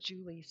liked what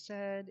Julie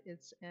said.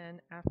 It's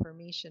an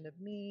affirmation of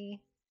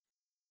me.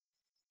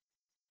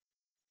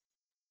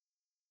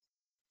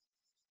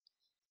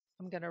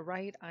 I'm going to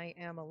write, I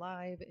am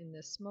alive in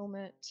this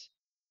moment.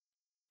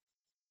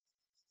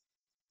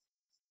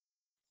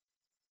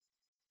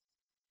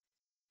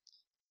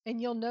 And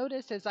you'll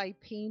notice as I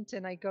paint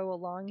and I go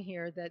along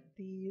here that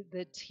the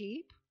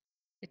tape,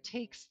 it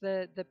takes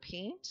the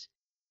paint,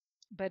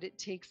 but it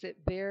takes it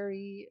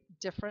very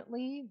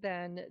differently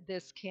than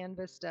this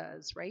canvas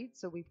does, right?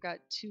 So we've got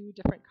two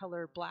different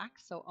color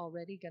blacks, so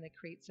already going to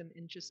create some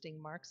interesting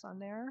marks on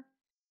there.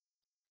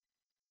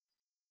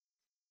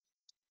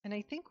 And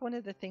I think one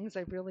of the things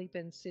I've really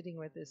been sitting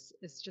with is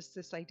just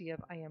this idea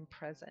of I am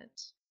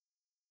present,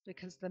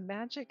 because the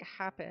magic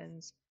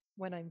happens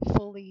when I'm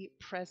fully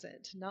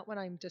present, not when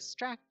I'm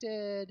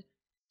distracted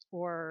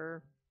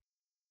or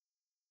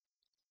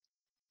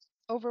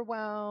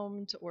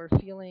overwhelmed or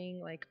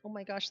feeling like, oh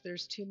my gosh,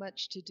 there's too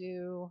much to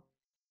do.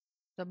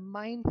 The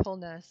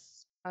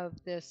mindfulness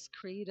of this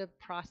creative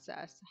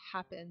process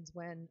happens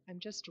when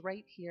I'm just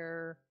right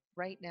here,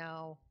 right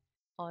now,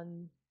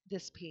 on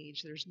this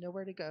page. There's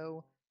nowhere to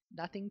go,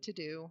 nothing to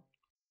do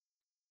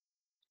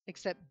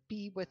except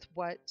be with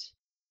what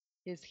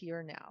is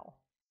here now.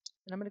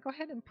 And I'm going to go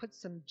ahead and put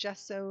some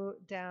gesso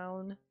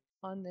down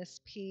on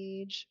this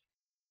page.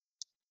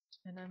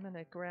 And I'm going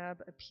to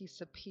grab a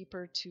piece of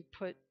paper to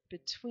put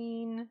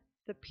between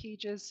the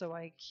pages so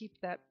I keep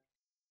that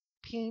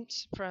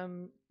paint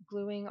from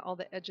gluing all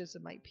the edges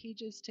of my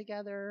pages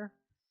together.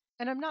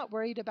 And I'm not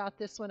worried about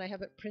this one. I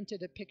haven't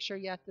printed a picture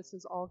yet. This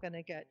is all going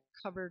to get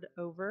covered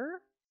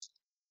over.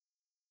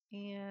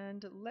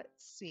 And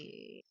let's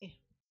see.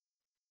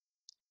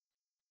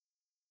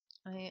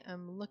 I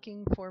am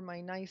looking for my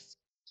nice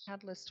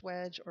catalyst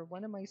wedge or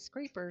one of my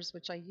scrapers,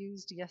 which I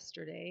used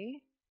yesterday.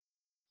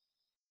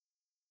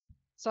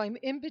 So I'm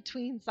in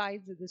between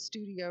sides of the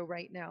studio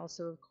right now.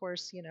 So of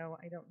course,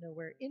 I don't know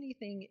where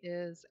anything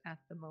is at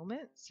the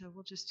moment. So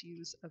we'll just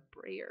use a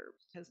brayer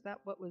because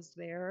that's what was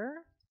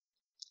there.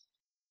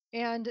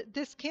 And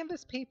this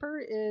canvas paper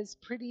is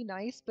pretty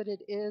nice, but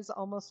it is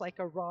almost like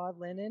a raw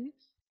linen.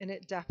 And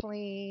it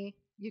definitely,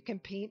 you can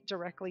paint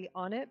directly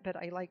on it, but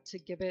I like to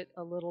give it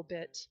a little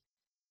bit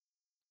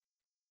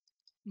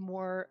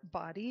more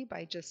body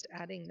by just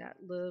adding that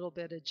little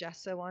bit of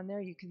gesso on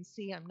there. You can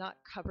see I'm not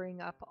covering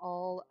up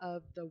all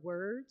of the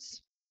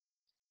words.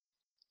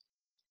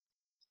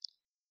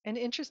 And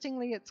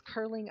interestingly, it's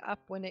curling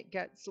up when it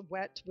gets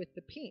wet with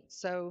the paint.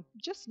 So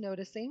just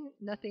noticing,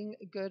 nothing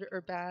good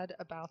or bad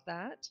about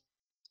that.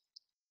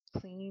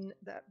 Clean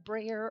that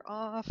brayer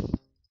off.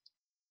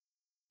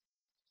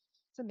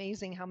 It's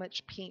amazing how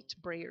much paint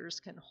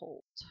brayers can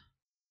hold.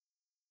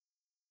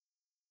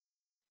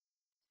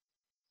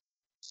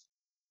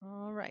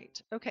 All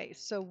right. Okay,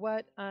 so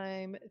what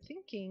I'm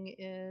thinking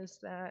is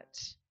that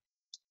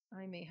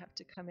I may have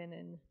to come in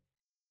and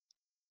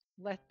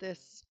let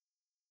this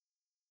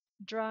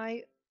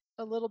dry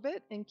a little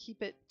bit and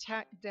keep it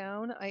tacked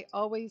down. I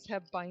always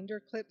have binder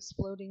clips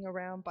floating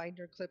around.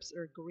 Binder clips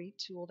are a great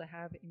tool to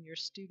have in your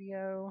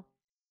studio.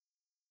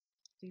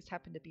 These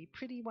happen to be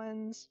pretty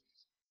ones.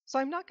 So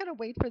I'm not going to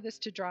wait for this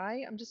to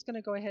dry. I'm just going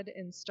to go ahead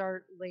and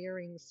start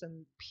layering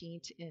some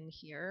paint in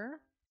here.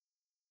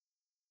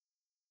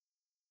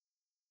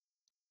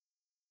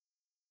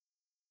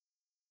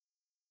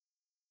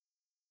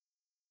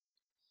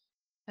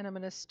 And I'm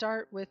going to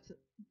start with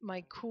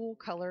my cool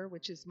color,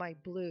 which is my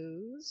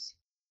blues.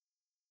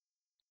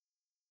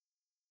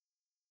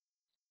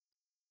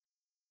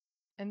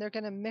 And they're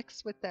going to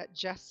mix with that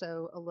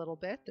gesso a little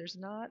bit. There's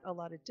not a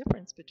lot of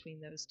difference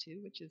between those two,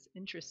 which is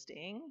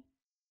interesting.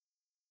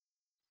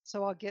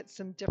 So I'll get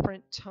some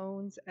different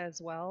tones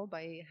as well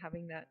by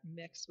having that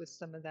mix with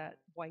some of that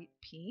white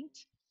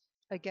paint.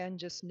 Again,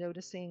 just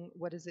noticing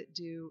what does it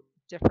do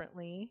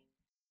differently.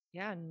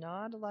 Yeah,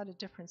 not a lot of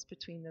difference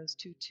between those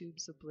two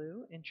tubes of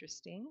blue.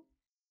 Interesting.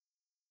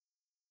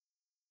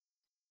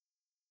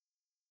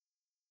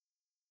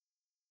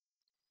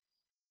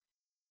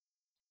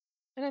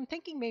 And I'm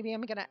thinking maybe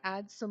I'm going to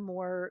add some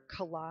more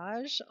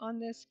collage on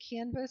this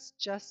canvas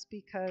just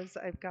because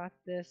I've got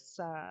this,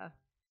 or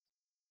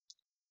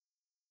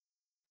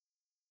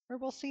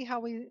we'll see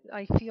how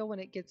I feel when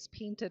it gets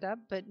painted up,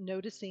 but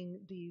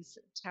noticing these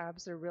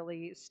tabs are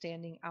really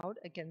standing out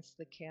against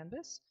the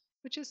canvas,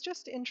 which is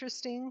just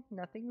interesting.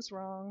 Nothing's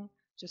wrong.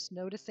 Just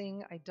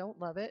noticing I don't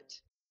love it.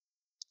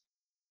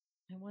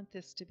 I want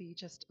this to be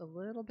just a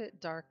little bit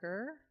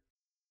darker.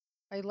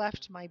 I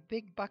left my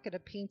big bucket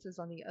of paints is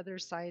on the other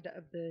side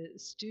of the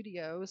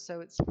studio, so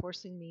it's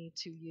forcing me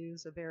to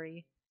use a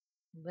very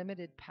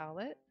limited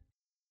palette.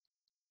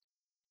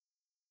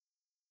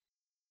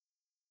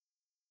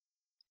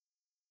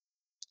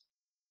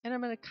 And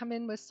I'm going to come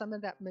in with some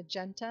of that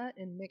magenta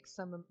and mix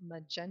some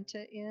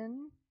magenta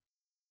in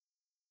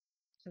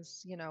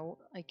because, you know,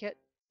 I get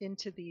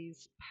into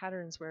these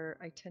patterns where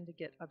I tend to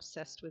get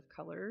obsessed with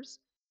colors.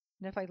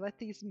 And if I let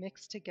these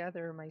mix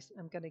together,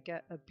 I'm going to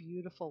get a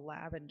beautiful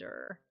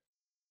lavender.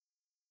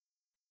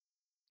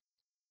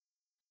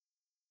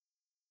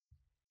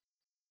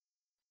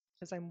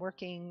 Because I'm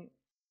working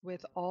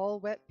with all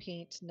wet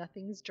paint,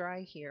 nothing's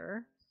dry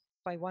here.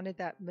 If I wanted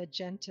that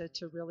magenta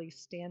to really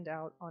stand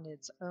out on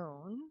its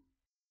own,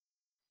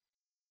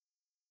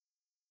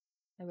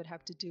 I would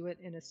have to do it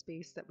in a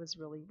space that was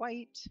really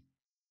white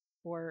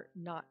or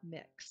not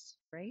mix,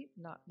 right?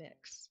 Not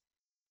mix.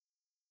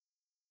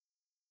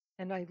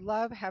 And I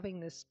love having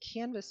this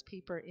canvas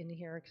paper in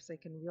here because I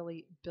can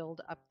really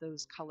build up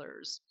those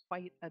colors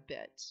quite a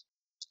bit.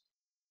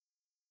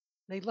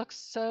 They look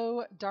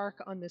so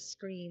dark on the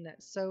screen.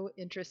 That's so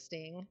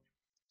interesting.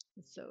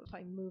 So if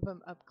I move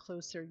them up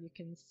closer, you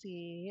can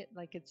see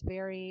like it's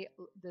very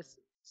this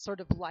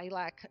sort of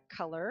lilac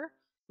color,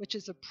 which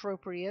is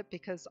appropriate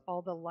because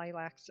all the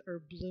lilacs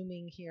are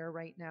blooming here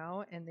right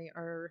now and they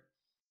are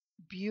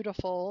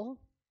beautiful.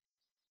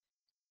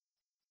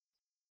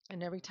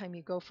 And every time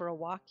you go for a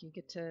walk, you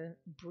get to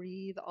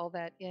breathe all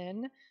that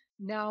in.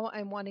 Now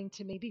I'm wanting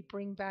to maybe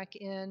bring back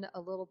in a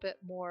little bit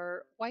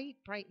more white,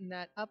 brighten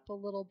that up a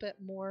little bit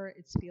more.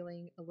 It's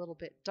feeling a little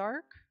bit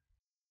dark.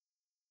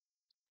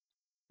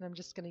 And I'm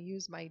just going to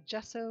use my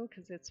gesso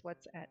because it's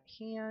what's at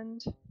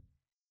hand.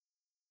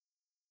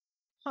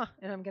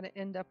 And I'm going to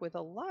end up with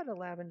a lot of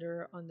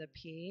lavender on the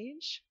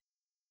page.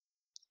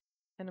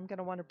 And I'm going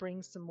to want to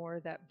bring some more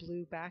of that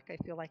blue back. I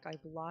feel like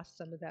I've lost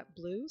some of that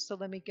blue. So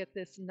let me get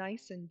this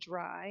nice and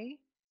dry.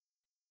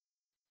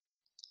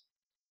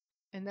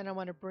 And then I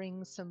want to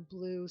bring some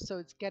blue. So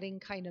it's getting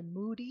kind of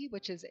moody,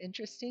 which is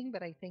interesting.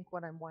 But I think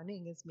what I'm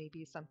wanting is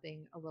maybe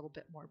something a little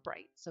bit more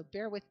bright. So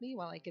bear with me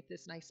while I get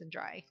this nice and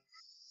dry.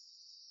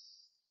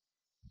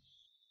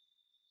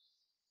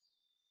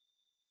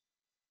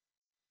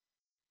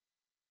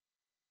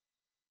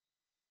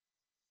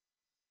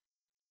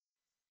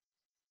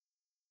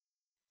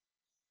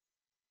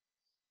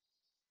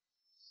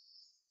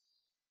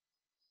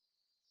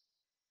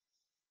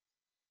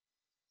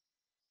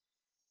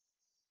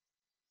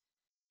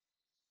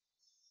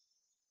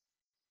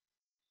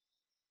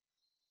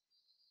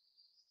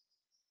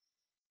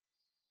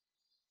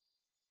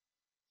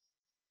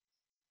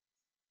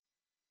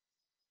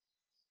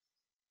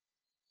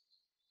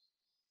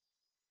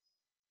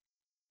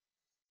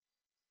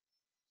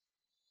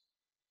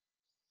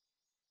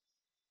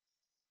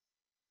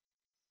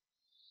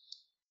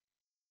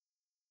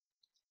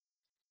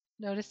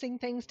 Noticing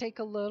things take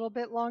a little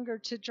bit longer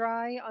to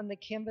dry on the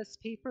canvas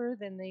paper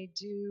than they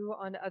do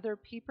on other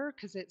paper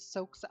because it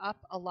soaks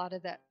up a lot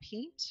of that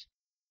paint.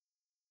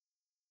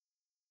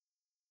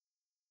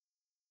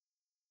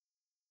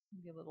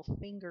 Maybe a little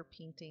finger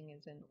painting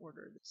is in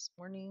order this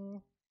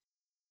morning.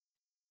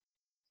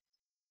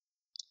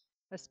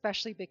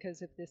 Especially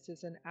because if this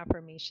is an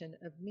affirmation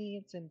of me,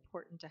 it's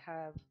important to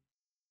have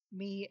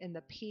me in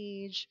the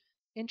page.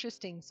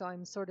 Interesting. So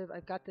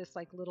I've got this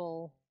like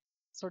little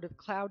sort of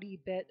cloudy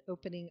bit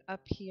opening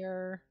up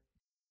here,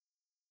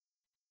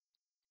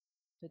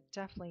 but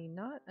definitely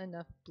not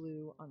enough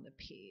blue on the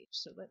page.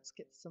 So let's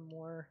get some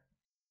more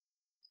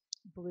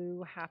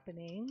blue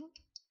happening.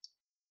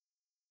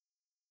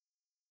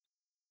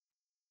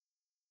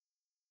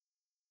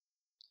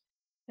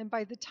 And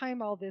by the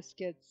time all this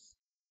gets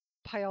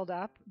piled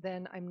up,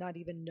 then I'm not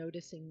even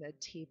noticing the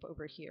tape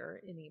over here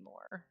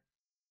anymore.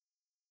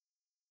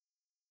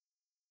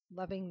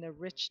 Loving the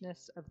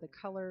richness of the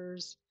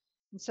colors.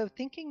 And so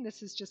thinking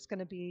this is just going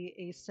to be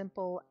a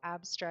simple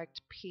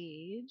abstract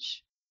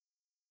page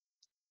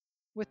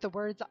with the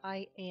words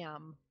I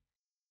am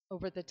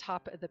over the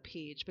top of the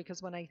page,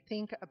 because when I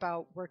think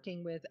about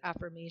working with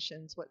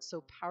affirmations, what's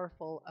so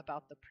powerful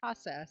about the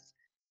process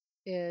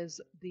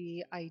is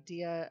the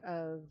idea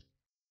of,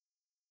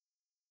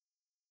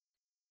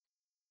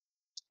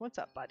 what's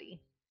up,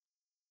 buddy?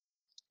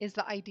 Is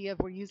the idea of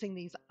we're using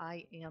these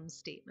I am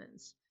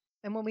statements.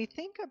 And when we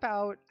think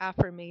about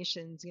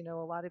affirmations, you know,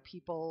 a lot of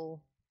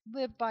people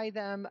live by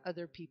them,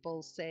 other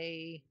people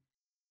say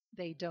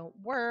they don't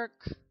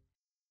work.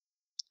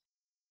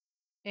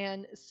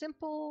 And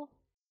simple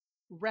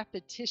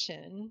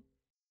repetition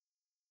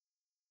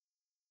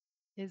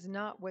is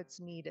not what's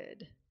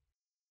needed.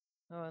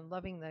 Oh, I'm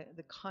loving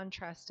the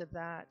contrast of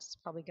that. It's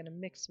probably going to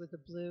mix with the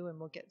blue and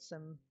we'll get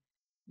some,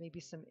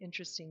 maybe some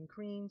interesting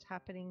greens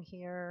happening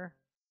here.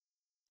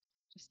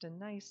 Just a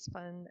nice,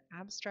 fun,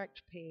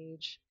 abstract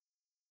page.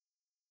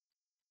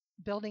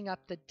 Building up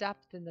the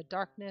depth and the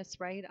darkness,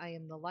 right? I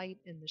am the light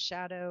in the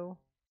shadow.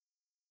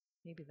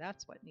 Maybe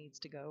that's what needs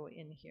to go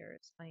in here.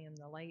 It's I am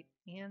the light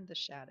and the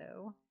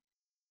shadow.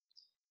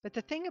 But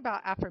the thing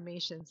about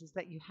affirmations is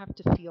that you have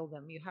to feel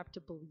them. You have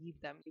to believe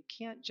them. You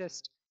can't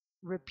just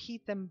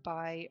repeat them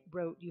by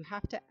rote. You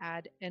have to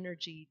add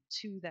energy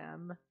to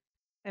them.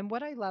 And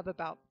what I love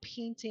about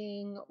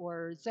painting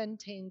or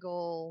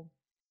Zentangle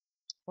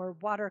or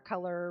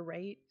watercolor,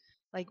 right?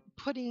 Like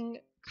putting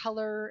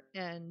color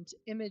and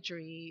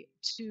imagery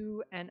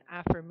to an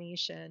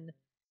affirmation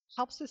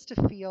helps us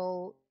to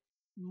feel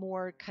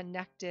more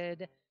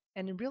connected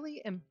and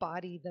really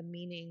embody the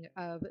meaning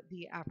of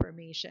the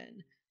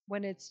affirmation.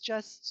 When it's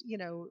just, you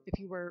know, if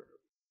you were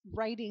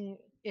writing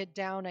it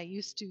down, I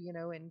used to, you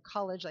know, in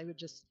college, I would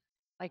just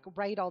like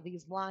write all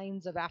these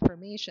lines of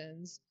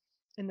affirmations.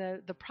 And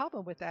the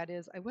problem with that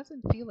is I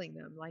wasn't feeling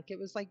them. Like it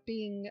was like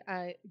being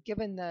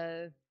given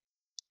the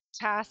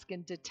task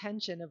and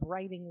detention of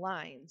writing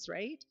lines,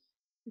 right?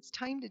 It's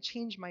time to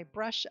change my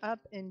brush up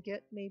and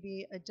get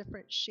maybe a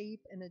different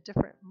shape and a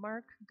different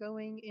mark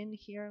going in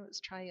here.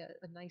 Let's try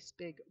a nice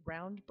big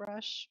round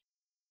brush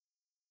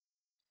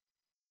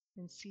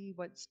and see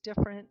what's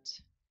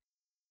different.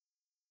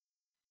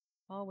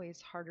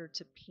 Always harder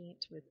to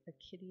paint with a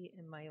kitty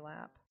in my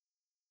lap.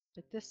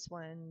 But this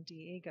one,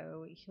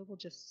 Diego, he will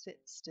just sit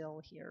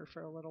still here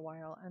for a little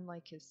while,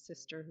 unlike his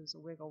sister who's a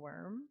wiggle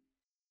worm.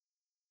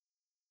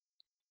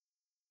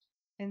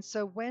 And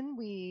so when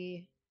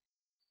we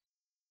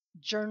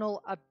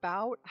journal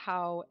about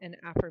how an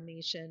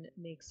affirmation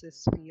makes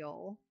us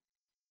feel,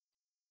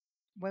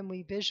 when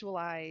we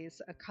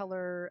visualize a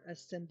color, a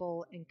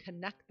symbol, and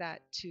connect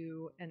that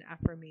to an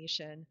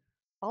affirmation,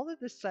 all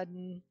of a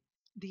sudden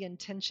the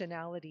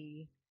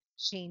intentionality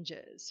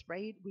changes,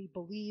 right? We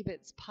believe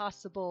it's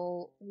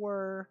possible,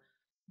 or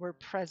we're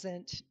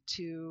present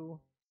to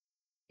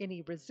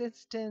any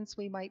resistance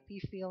we might be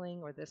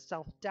feeling or the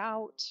self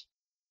doubt.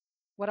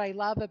 What I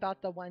love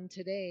about the one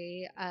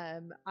today,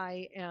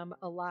 I am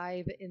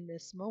alive in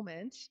this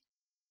moment,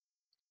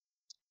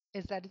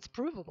 is that it's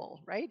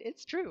provable, right?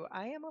 It's true.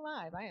 I am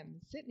alive. I am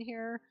sitting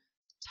here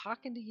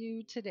talking to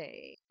you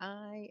today.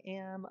 I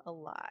am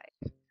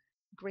alive.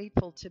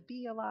 Grateful to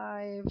be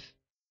alive.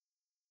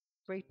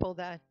 Grateful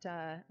that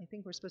I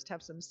think we're supposed to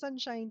have some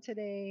sunshine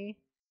today.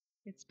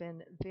 It's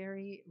been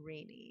very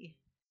rainy.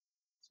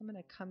 So I'm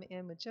going to come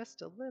in with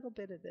just a little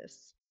bit of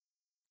this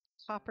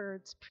copper.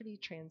 It's pretty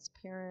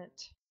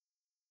transparent.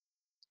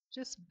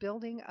 Just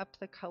building up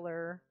the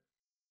color,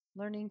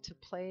 learning to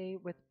play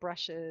with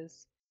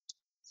brushes.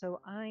 So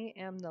I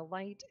am the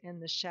light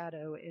and the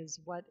shadow is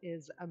what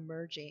is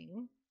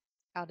emerging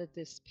out of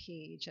this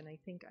page. And I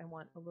think I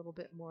want a little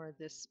bit more of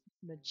this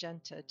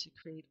magenta to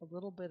create a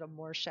little bit of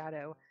more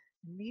shadow.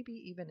 And maybe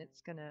even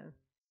it's going to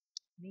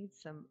need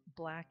some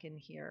black in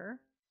here.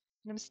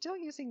 And I'm still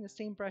using the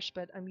same brush,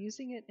 but I'm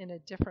using it in a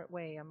different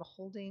way. I'm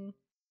holding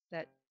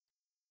that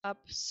up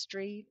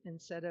straight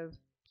instead of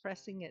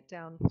pressing it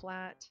down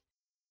flat.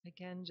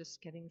 Again,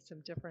 just getting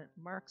some different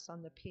marks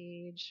on the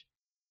page.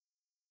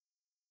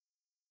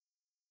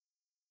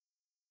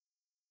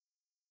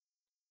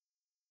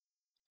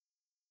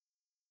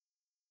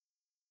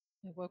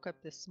 I woke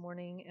up this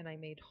morning and I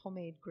made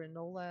homemade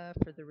granola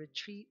for the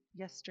retreat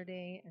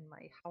yesterday, and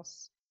my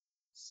house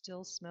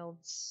still smelled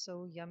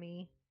so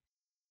yummy.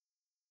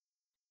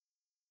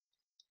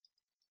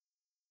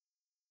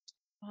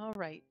 All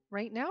right,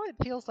 right now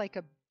it feels like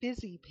a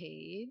busy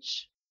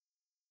page,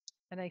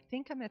 and I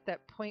think I'm at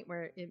that point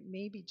where it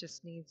maybe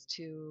just needs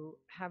to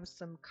have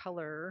some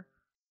color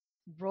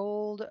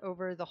rolled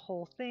over the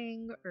whole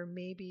thing, or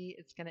maybe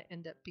it's going to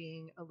end up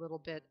being a little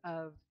bit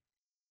of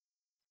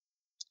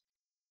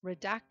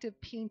redactive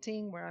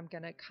painting where I'm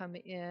going to come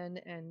in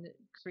and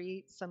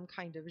create some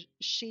kind of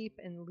shape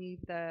and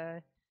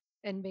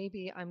and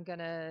maybe I'm going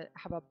to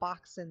have a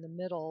box in the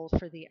middle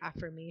for the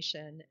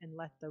affirmation and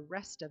let the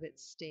rest of it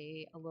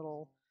stay a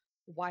little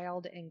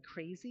wild and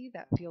crazy.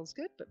 That feels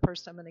good. But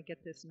first, I'm going to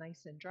get this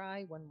nice and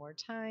dry one more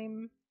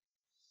time.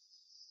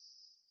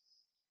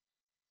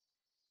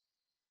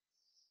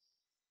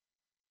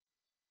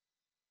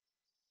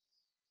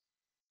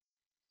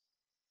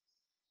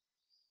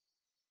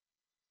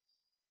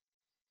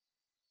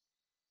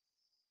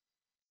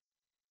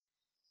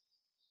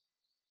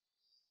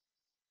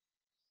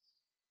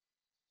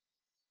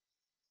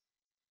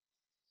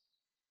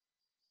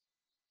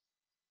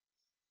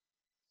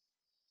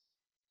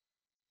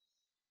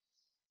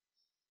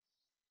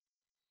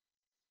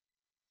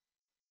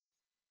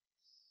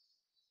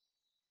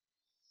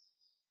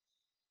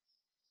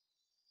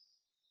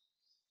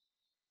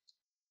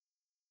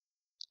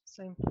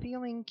 So I'm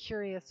feeling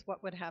curious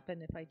what would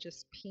happen if I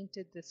just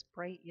painted this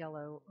bright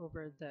yellow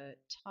over the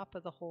top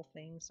of the whole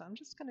thing. So I'm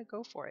just going to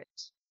go for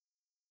it.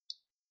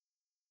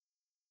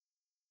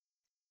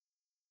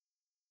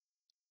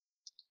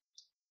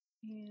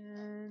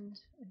 And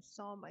I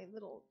saw my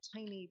little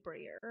tiny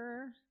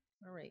brayer.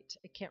 All right,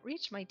 I can't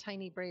reach my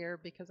tiny brayer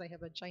because I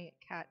have a giant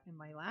cat in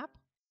my lap.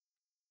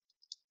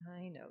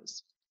 I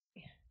knows.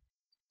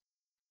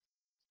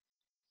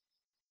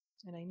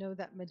 And I know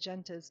that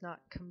magenta is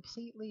not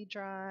completely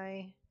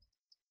dry.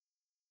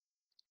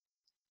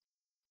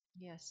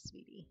 Yes,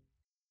 sweetie.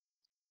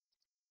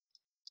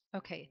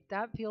 Okay,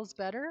 that feels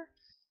better.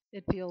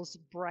 It feels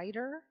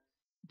brighter,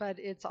 but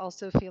it's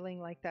also feeling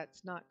like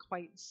that's not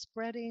quite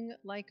spreading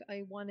like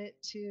I want it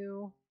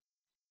to.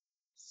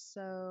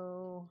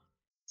 So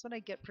that's what I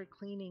get for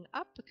cleaning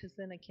up, because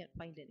then I can't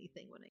find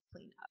anything when I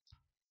clean up.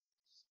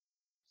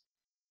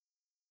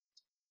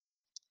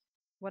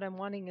 What I'm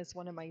wanting is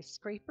one of my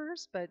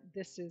scrapers, but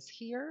this is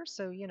here.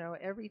 So,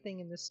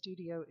 everything in the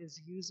studio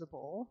is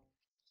usable.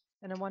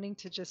 And I'm wanting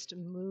to just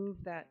move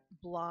that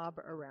blob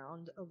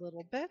around a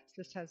little bit.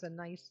 This has a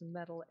nice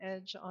metal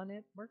edge on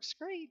it. Works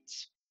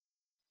great.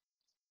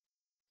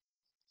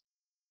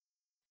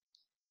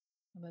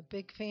 I'm a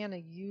big fan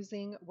of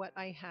using what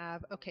I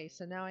have. Okay,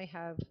 so now I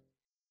have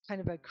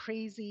kind of a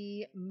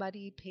crazy,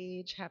 muddy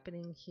page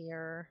happening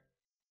here.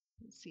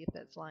 Let's see if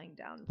that's lying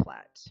down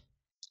flat.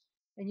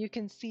 And you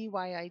can see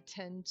why I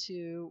tend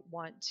to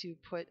want to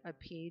put a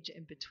page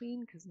in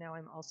between, because now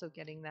I'm also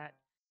getting that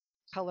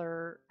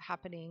color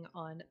happening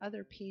on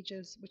other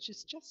pages, which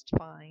is just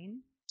fine.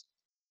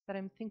 But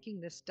I'm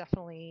thinking this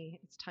definitely,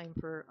 it's time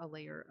for a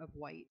layer of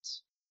white.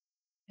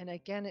 And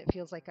again, it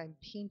feels like I'm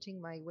painting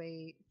my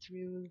way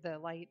through the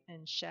light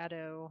and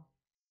shadow.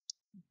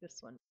 This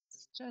one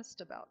is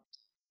just about.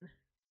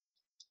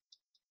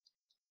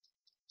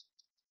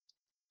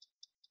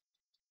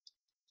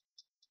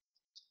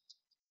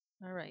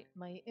 All right,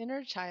 my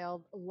inner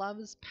child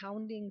loves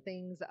pounding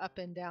things up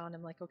and down.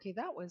 I'm like, okay,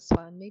 that was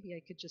fun. Maybe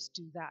I could just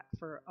do that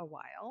for a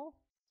while.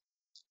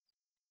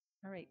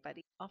 All right,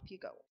 buddy, off you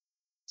go.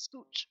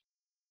 Scooch.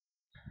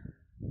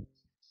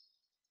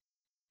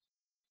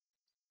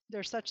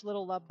 They're such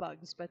little love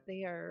bugs, but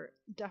they are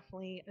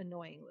definitely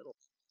annoying little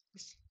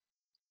bugs.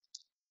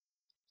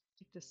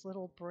 Take this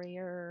little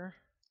brayer.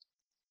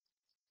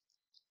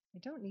 I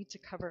don't need to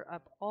cover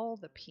up all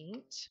the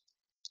paint.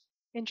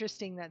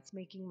 Interesting, that's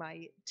making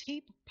my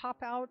tape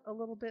pop out a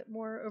little bit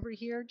more over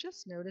here.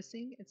 Just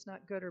noticing, it's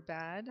not good or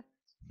bad.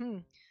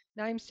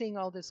 Now I'm seeing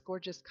all this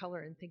gorgeous color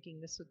and thinking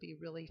this would be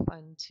really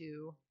fun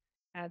to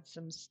add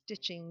some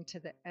stitching to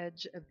the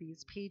edge of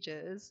these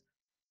pages.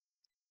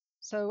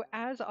 So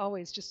as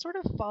always, just sort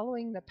of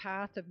following the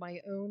path of my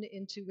own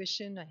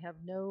intuition. I have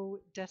no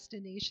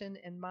destination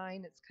in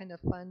mind. It's kind of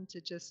fun to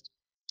just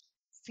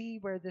see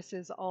where this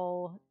is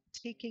all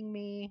taking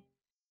me.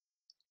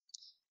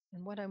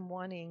 And what I'm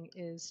wanting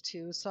is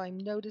so I'm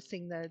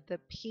noticing that the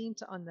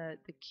paint on the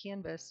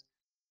canvas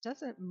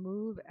doesn't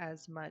move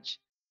as much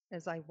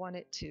as I want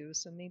it to.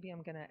 So maybe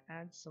I'm going to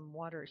add some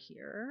water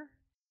here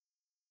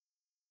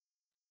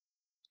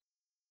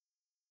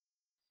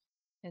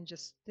and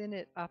just thin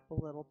it up a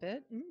little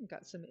bit.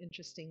 Got some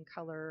interesting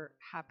color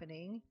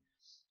happening.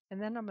 And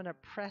then I'm going to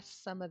press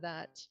some of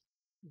that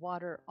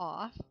water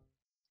off.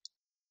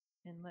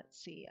 And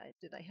let's see,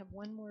 did I have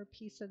one more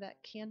piece of that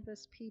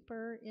canvas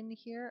paper in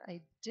here? I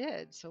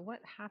did. So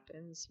what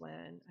happens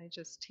when I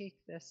just take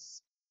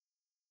this?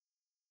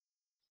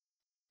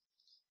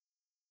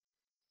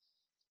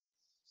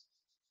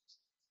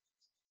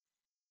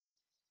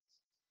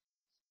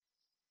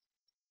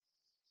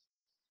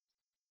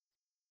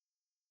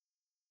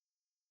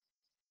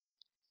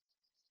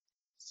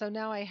 So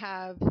now I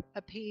have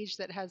a page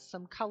that has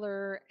some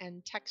color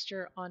and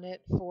texture on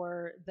it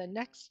for the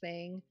next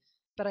thing,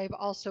 but I've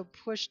also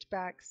pushed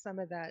back some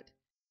of that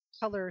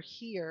color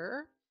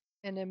here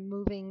and am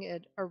moving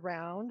it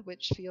around,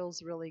 which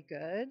feels really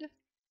good.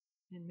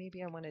 And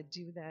maybe I want to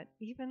do that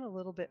even a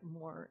little bit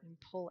more and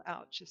pull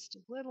out just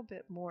a little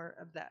bit more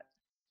of that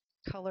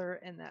color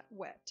and that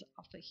wet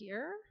off of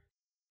here.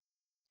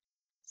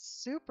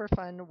 Super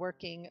fun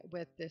working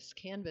with this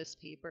canvas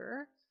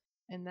paper,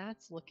 and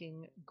that's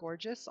looking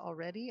gorgeous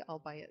already all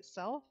by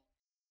itself.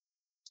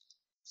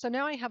 So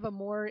now I have a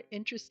more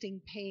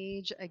interesting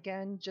page,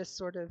 again, just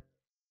sort of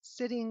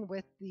sitting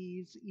with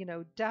these,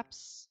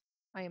 depths.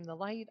 I am the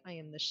light, I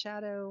am the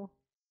shadow.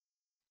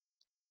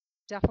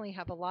 Definitely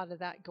have a lot of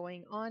that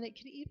going on. It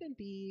could even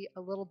be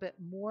a little bit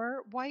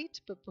more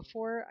white, but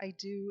before I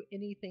do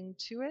anything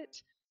to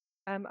it,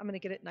 I'm going to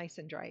get it nice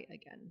and dry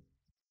again.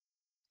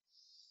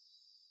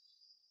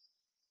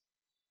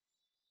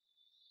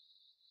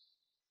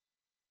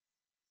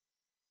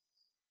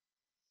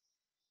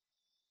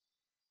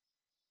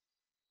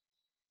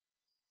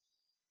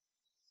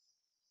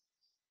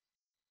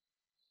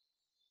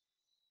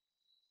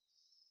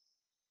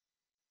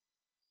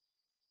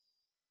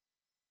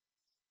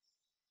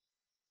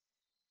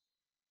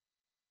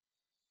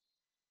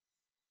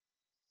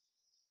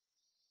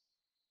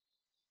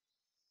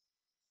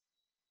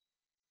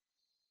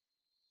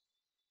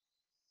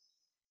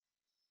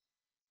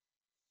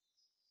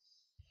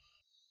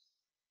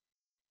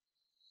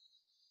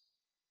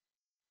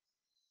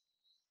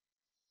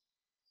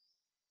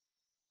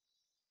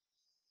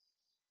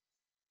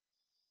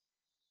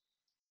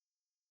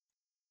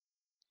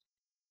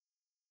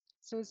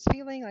 So it's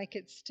feeling like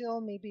it still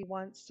maybe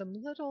wants some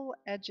little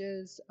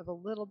edges of a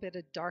little bit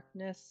of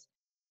darkness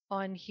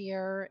on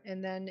here.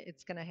 And then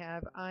it's going to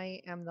have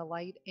I am the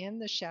light and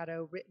the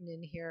shadow written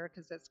in here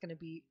because that's going to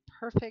be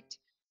perfect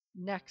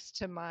next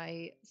to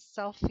my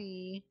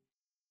selfie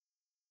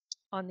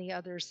on the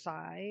other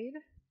side.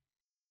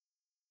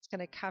 It's going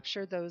to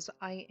capture those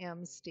I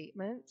am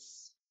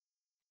statements.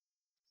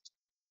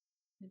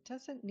 It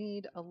doesn't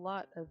need a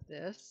lot of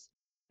this.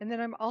 And then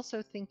I'm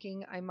also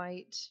thinking I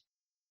might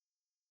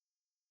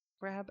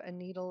grab a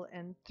needle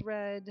and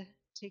thread,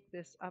 take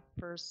this up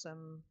for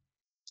some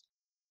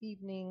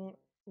evening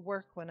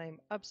work when I'm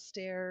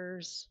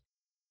upstairs,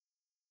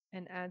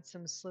 and add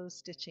some slow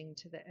stitching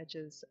to the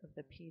edges of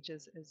the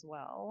pages as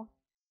well.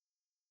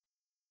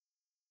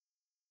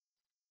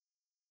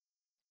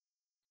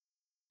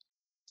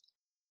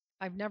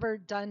 I've never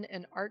done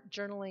an art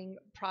journaling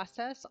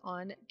process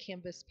on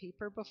canvas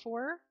paper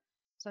before,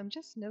 so I'm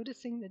just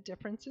noticing the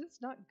differences,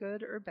 not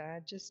good or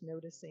bad, just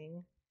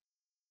noticing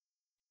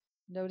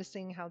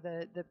how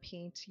the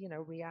paint,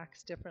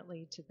 reacts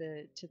differently to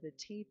the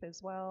tape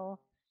as well.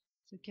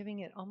 So giving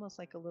it almost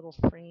like a little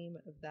frame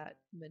of that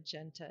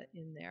magenta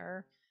in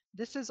there.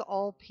 This is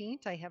all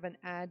paint. I haven't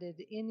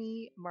added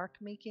any mark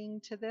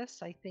making to this.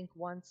 I think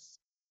once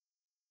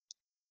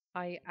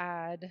I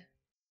add,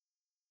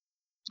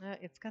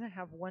 it's going to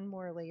have one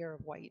more layer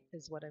of white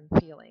is what I'm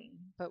feeling.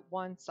 But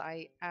once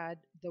I add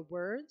the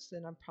words,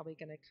 then I'm probably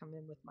going to come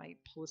in with my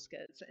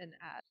Poscas and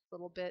add a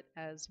little bit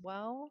as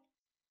well.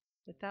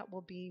 But that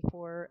will be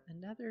for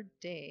another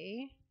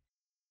day.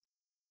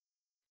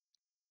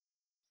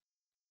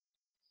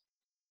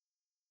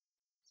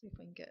 See if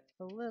we can get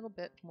a little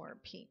bit more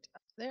paint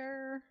up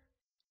there.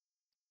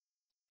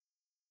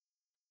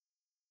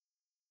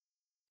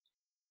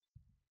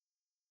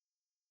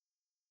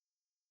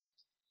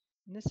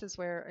 And this is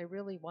where I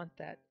really want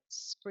that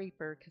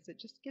scraper because it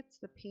just gets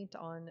the paint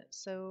on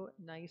so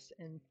nice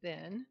and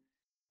thin.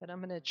 But I'm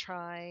going to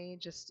try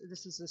this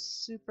is a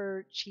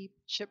super cheap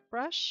chip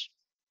brush,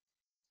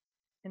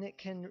 and it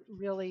can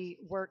really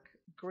work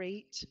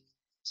great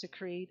to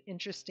create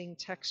interesting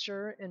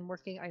texture and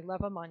working. I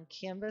love them on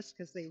canvas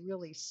because they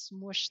really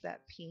smush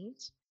that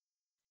paint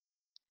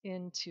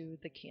into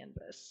the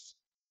canvas.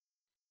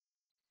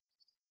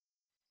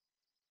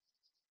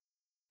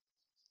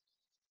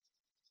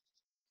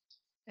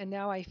 And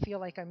now I feel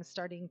like I'm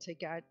starting to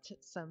get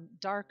some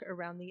dark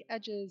around the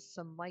edges,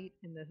 some light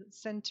in the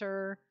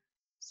center.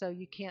 So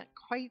you can't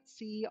quite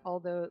see all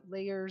the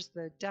layers,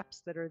 the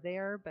depths that are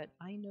there, but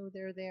I know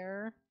they're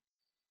there.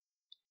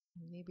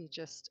 Maybe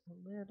just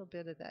a little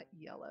bit of that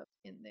yellow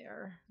in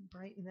there,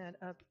 brighten that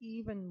up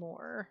even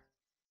more.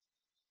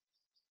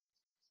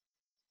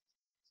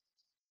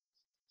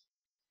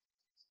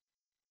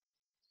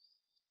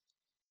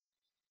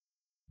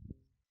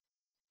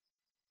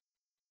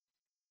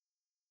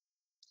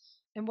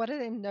 And what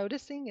I'm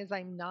noticing is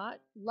I'm not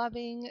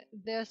loving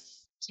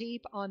this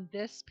tape on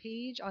this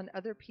page. On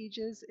other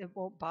pages, it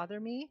won't bother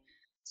me.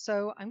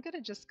 So I'm going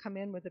to just come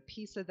in with a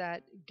piece of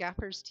that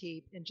gaffer's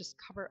tape and just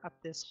cover up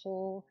this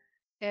whole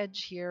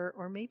edge here,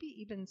 or maybe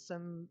even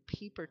some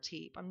paper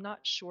tape. I'm not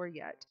sure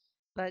yet,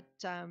 but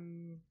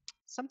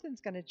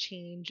something's going to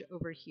change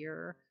over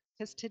here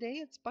because today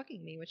it's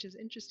bugging me, which is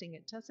interesting.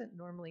 It doesn't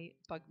normally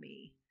bug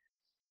me.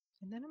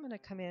 And then I'm going to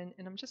come in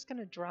and I'm just going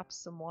to drop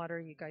some water.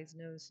 You guys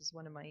know this is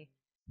one of my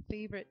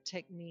favorite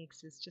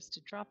techniques, is just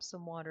to drop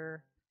some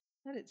water,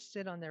 let it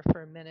sit on there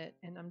for a minute,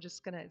 and it's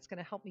going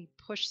to help me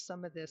push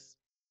some of this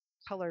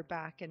color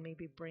back and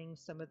maybe bring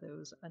some of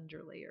those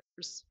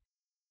underlayers.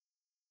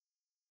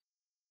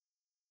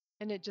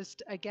 And it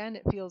just, again,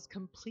 it feels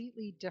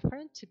completely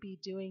different to be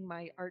doing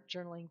my art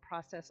journaling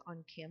process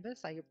on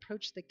canvas. I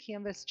approach the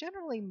canvas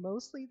generally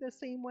mostly the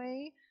same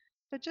way,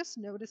 but just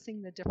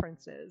noticing the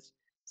differences.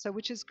 So,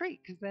 which is great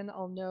because then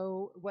I'll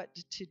know what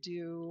to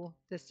do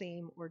the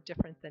same or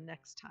different the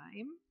next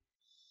time.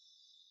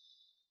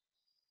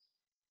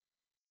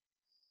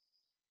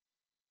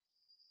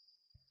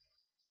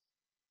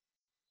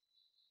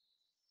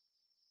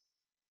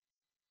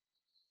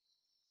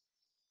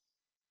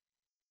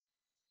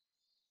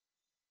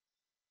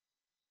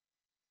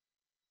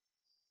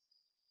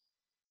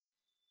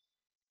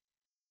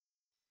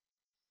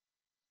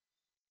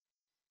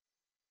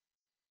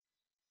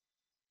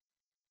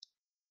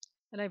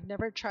 And I've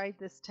never tried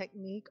this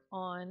technique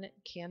on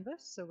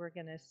canvas, so we're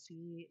going to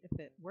see if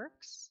it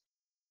works.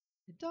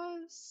 It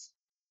does.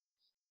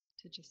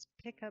 To just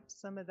pick up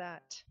some of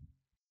that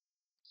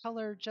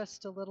color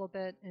just a little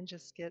bit and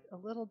just get a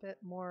little bit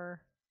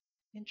more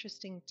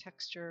interesting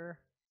texture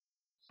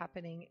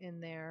happening in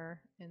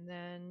there. And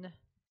then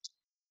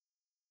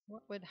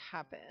what would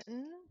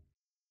happen?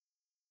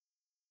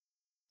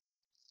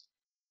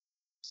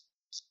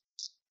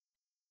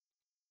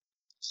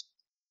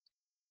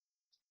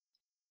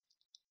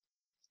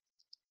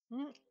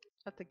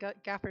 Got the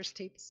gaffer's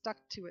tape stuck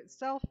to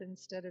itself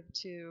instead of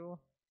to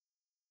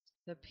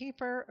the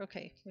paper.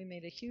 Okay, we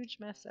made a huge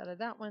mess out of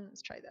that one.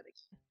 Let's try that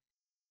again.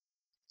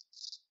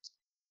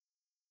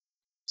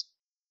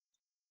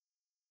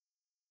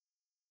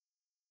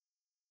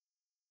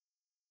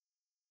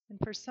 And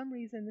for some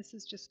reason, this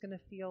is just going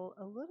to feel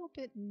a little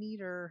bit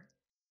neater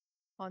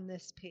on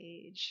this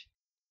page.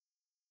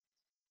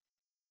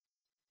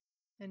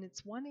 And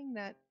it's wanting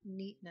that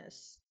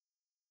neatness.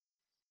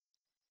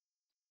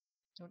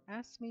 Don't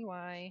ask me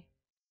why,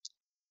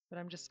 but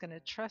I'm just going to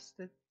trust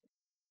that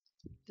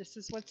this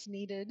is what's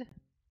needed.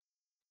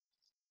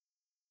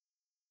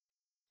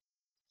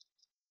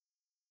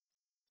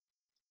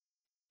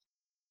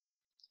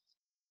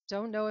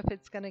 Don't know if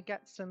it's going to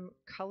get some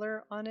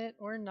color on it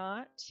or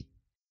not.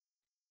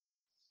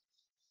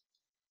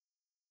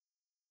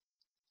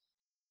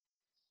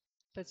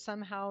 But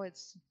somehow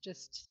it's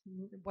just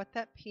what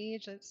that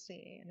page, let's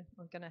see, and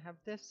we're going to have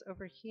this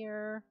over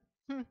here.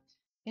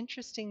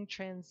 Interesting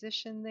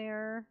transition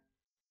there.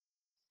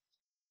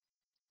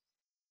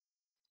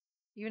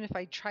 Even if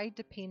I tried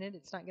to paint it,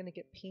 it's not going to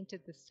get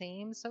painted the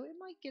same. So it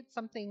might get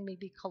something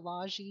maybe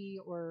collagey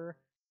or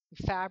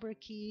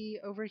fabric-y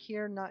over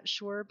here, not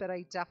sure, but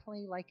I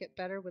definitely like it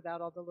better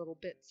without all the little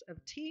bits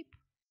of tape.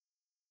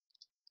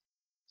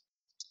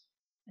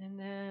 And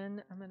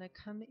then I'm going to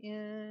come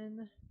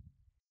in,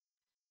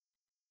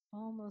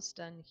 almost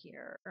done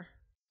here.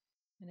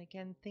 And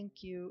again,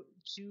 thank you,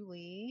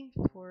 Julie,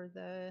 for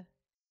the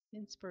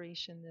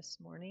inspiration this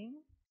morning.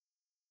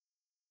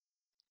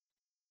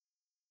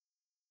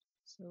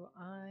 So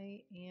I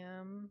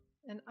am,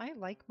 and I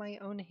like my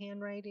own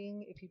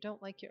handwriting. If you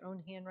don't like your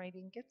own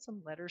handwriting, get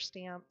some letter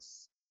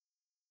stamps,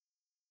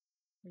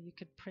 or you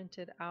could print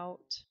it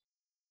out.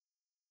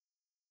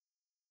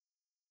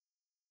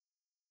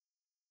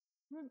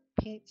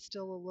 Paint's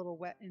still a little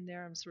wet in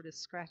there. I'm sort of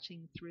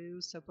scratching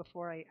through. So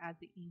before I add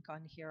the ink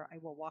on here, I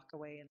will walk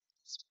away and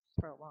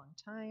for a long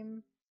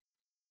time.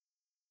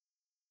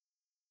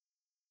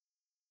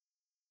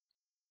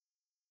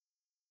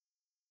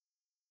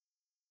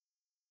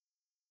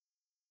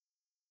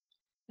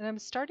 And I'm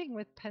starting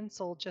with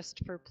pencil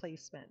just for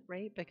placement,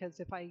 right? Because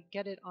if I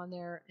get it on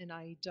there and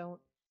I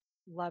don't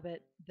love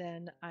it,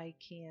 then I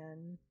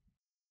can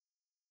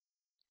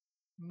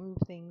move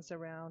things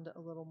around a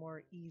little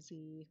more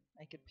easy.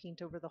 I could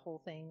paint over the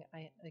whole thing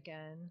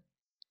again.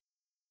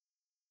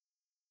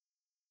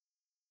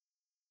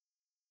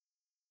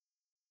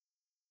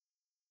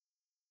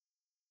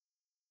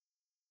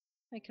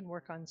 I can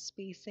work on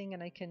spacing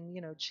and I can,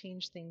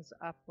 change things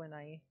up when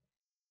I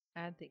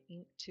add the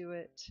ink to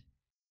it.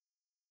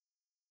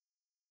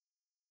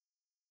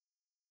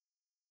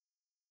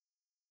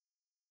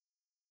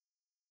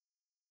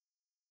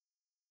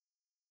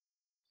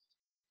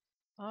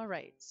 All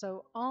right,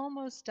 so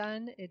almost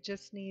done. It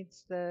just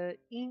needs the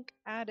ink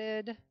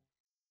added.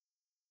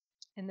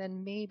 And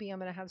then maybe I'm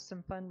going to have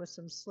some fun with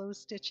some slow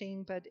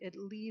stitching, but at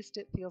least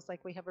it feels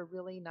like we have a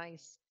really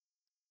nice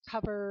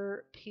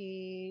cover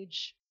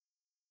page.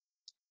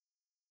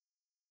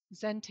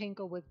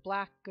 Zentangle with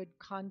black, good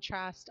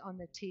contrast on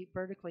the tape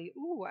vertically.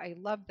 Ooh, I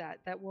love that.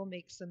 That will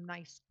make some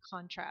nice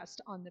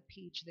contrast on the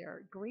page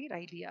there. Great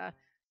idea.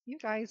 You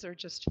guys are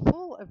just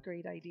full of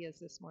great ideas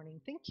this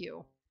morning. Thank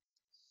you.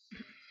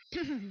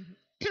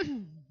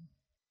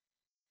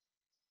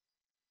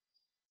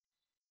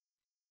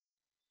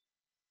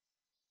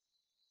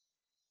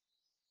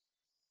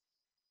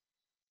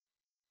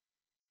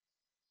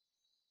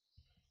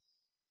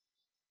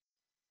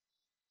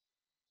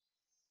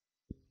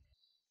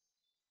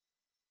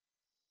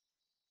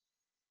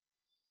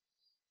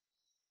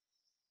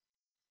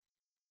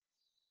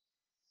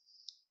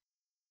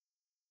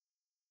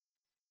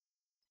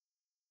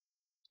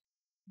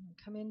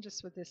 Come in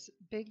just with this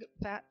big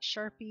fat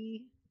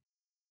Sharpie.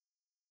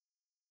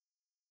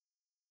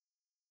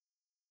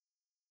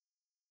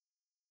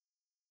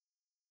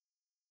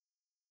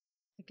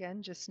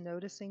 Again, just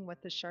noticing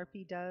what the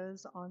Sharpie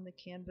does on the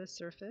canvas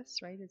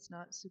surface, right? It's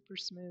not super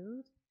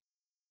smooth,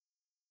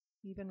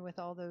 even with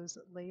all those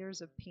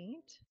layers of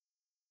paint.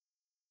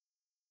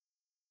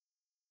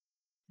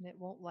 And it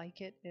won't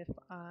like it if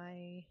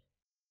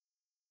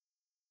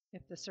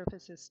the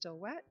surface is still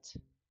wet.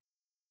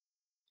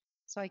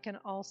 So I can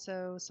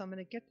also, so I'm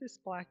going to get this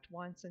blacked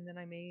once and then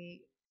I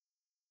may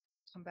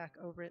come back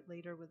over it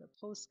later with a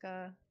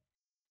Posca.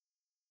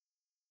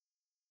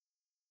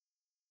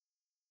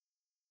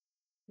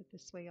 But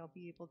this way I'll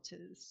be able to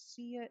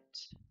see it.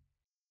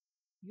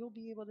 You'll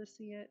be able to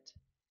see it.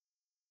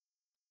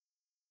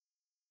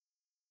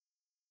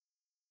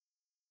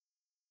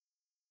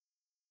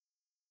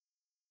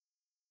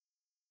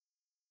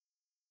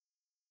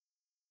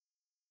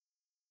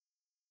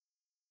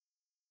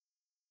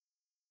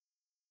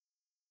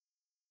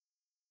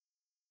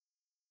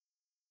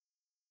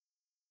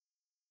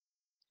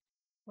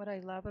 What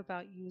I love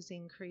about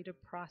using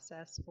creative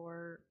process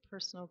for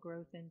personal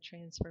growth and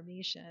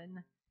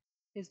transformation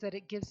is that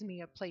it gives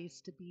me a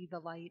place to be the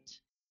light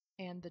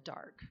and the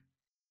dark,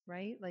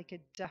 right? Like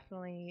it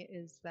definitely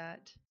is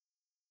that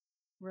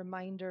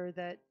reminder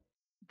that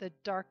the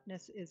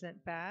darkness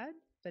isn't bad,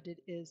 but it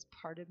is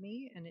part of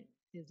me and it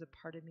is a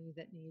part of me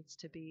that needs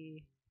to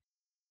be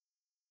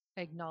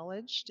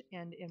acknowledged.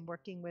 And in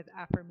working with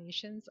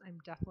affirmations, I'm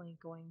definitely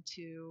going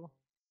to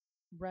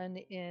run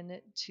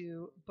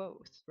into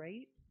both,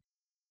 right?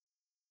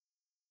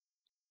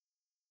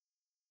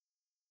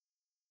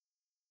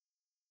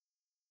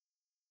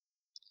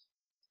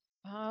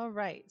 All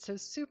right, so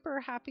super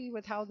happy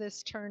with how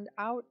this turned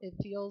out. It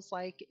feels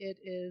like it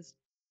is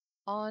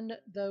on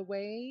the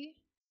way.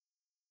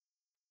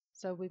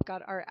 So we've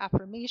got our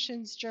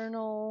affirmations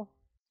journal.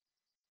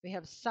 We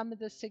have some of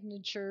the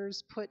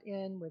signatures put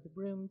in with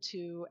room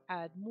to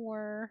add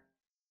more.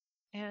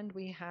 And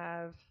we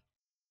have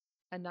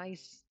a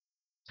nice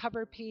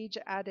cover page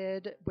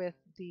added with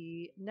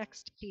the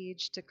next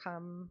page to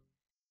come.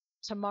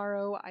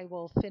 Tomorrow I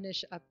will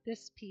finish up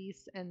this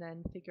piece and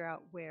then figure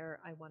out where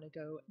I want to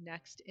go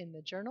next in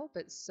the journal,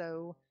 but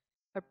so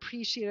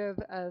appreciative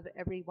of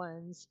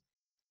everyone's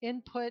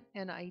input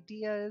and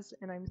ideas.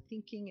 And I'm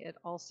thinking it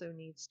also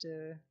needs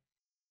to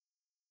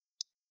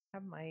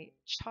have my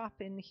chop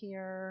in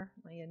here,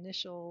 my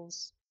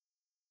initials,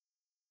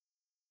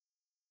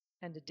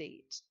 and a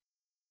date.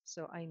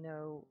 So I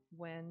know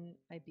when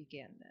I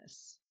began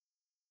this.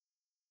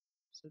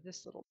 So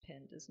this little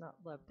pin does not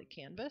love the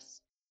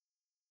canvas.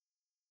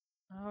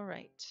 All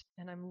right,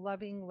 and I'm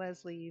loving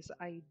Leslie's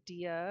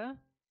idea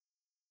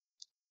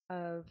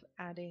of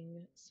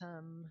adding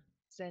some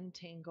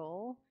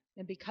Zentangle.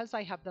 And because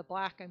I have the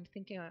black, I'm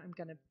thinking I'm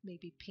going to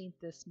maybe paint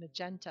this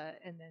magenta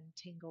and then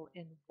tangle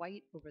in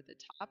white over the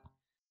top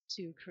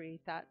to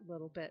create that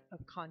little bit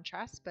of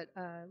contrast. But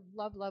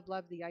love, love,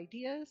 love the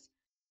ideas.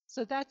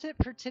 So that's it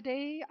for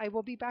today. I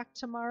will be back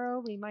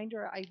tomorrow.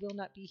 Reminder, I will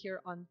not be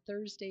here on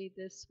Thursday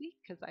this week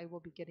because I will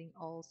be getting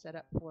all set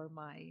up for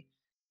my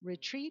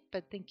retreat.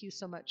 But thank you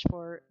so much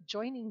for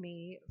joining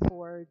me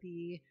for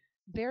the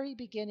very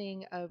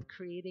beginning of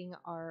creating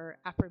our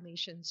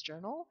affirmations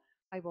journal.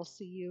 I will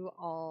see you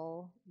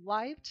all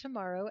live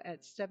tomorrow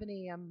at 7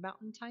 a.m.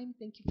 Mountain Time.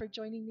 Thank you for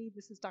joining me.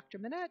 This is Dr.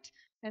 Minette,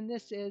 and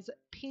this is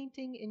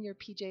Painting in Your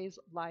PJs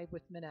Live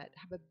with Minette.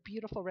 Have a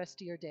beautiful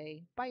rest of your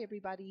day. Bye,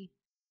 everybody.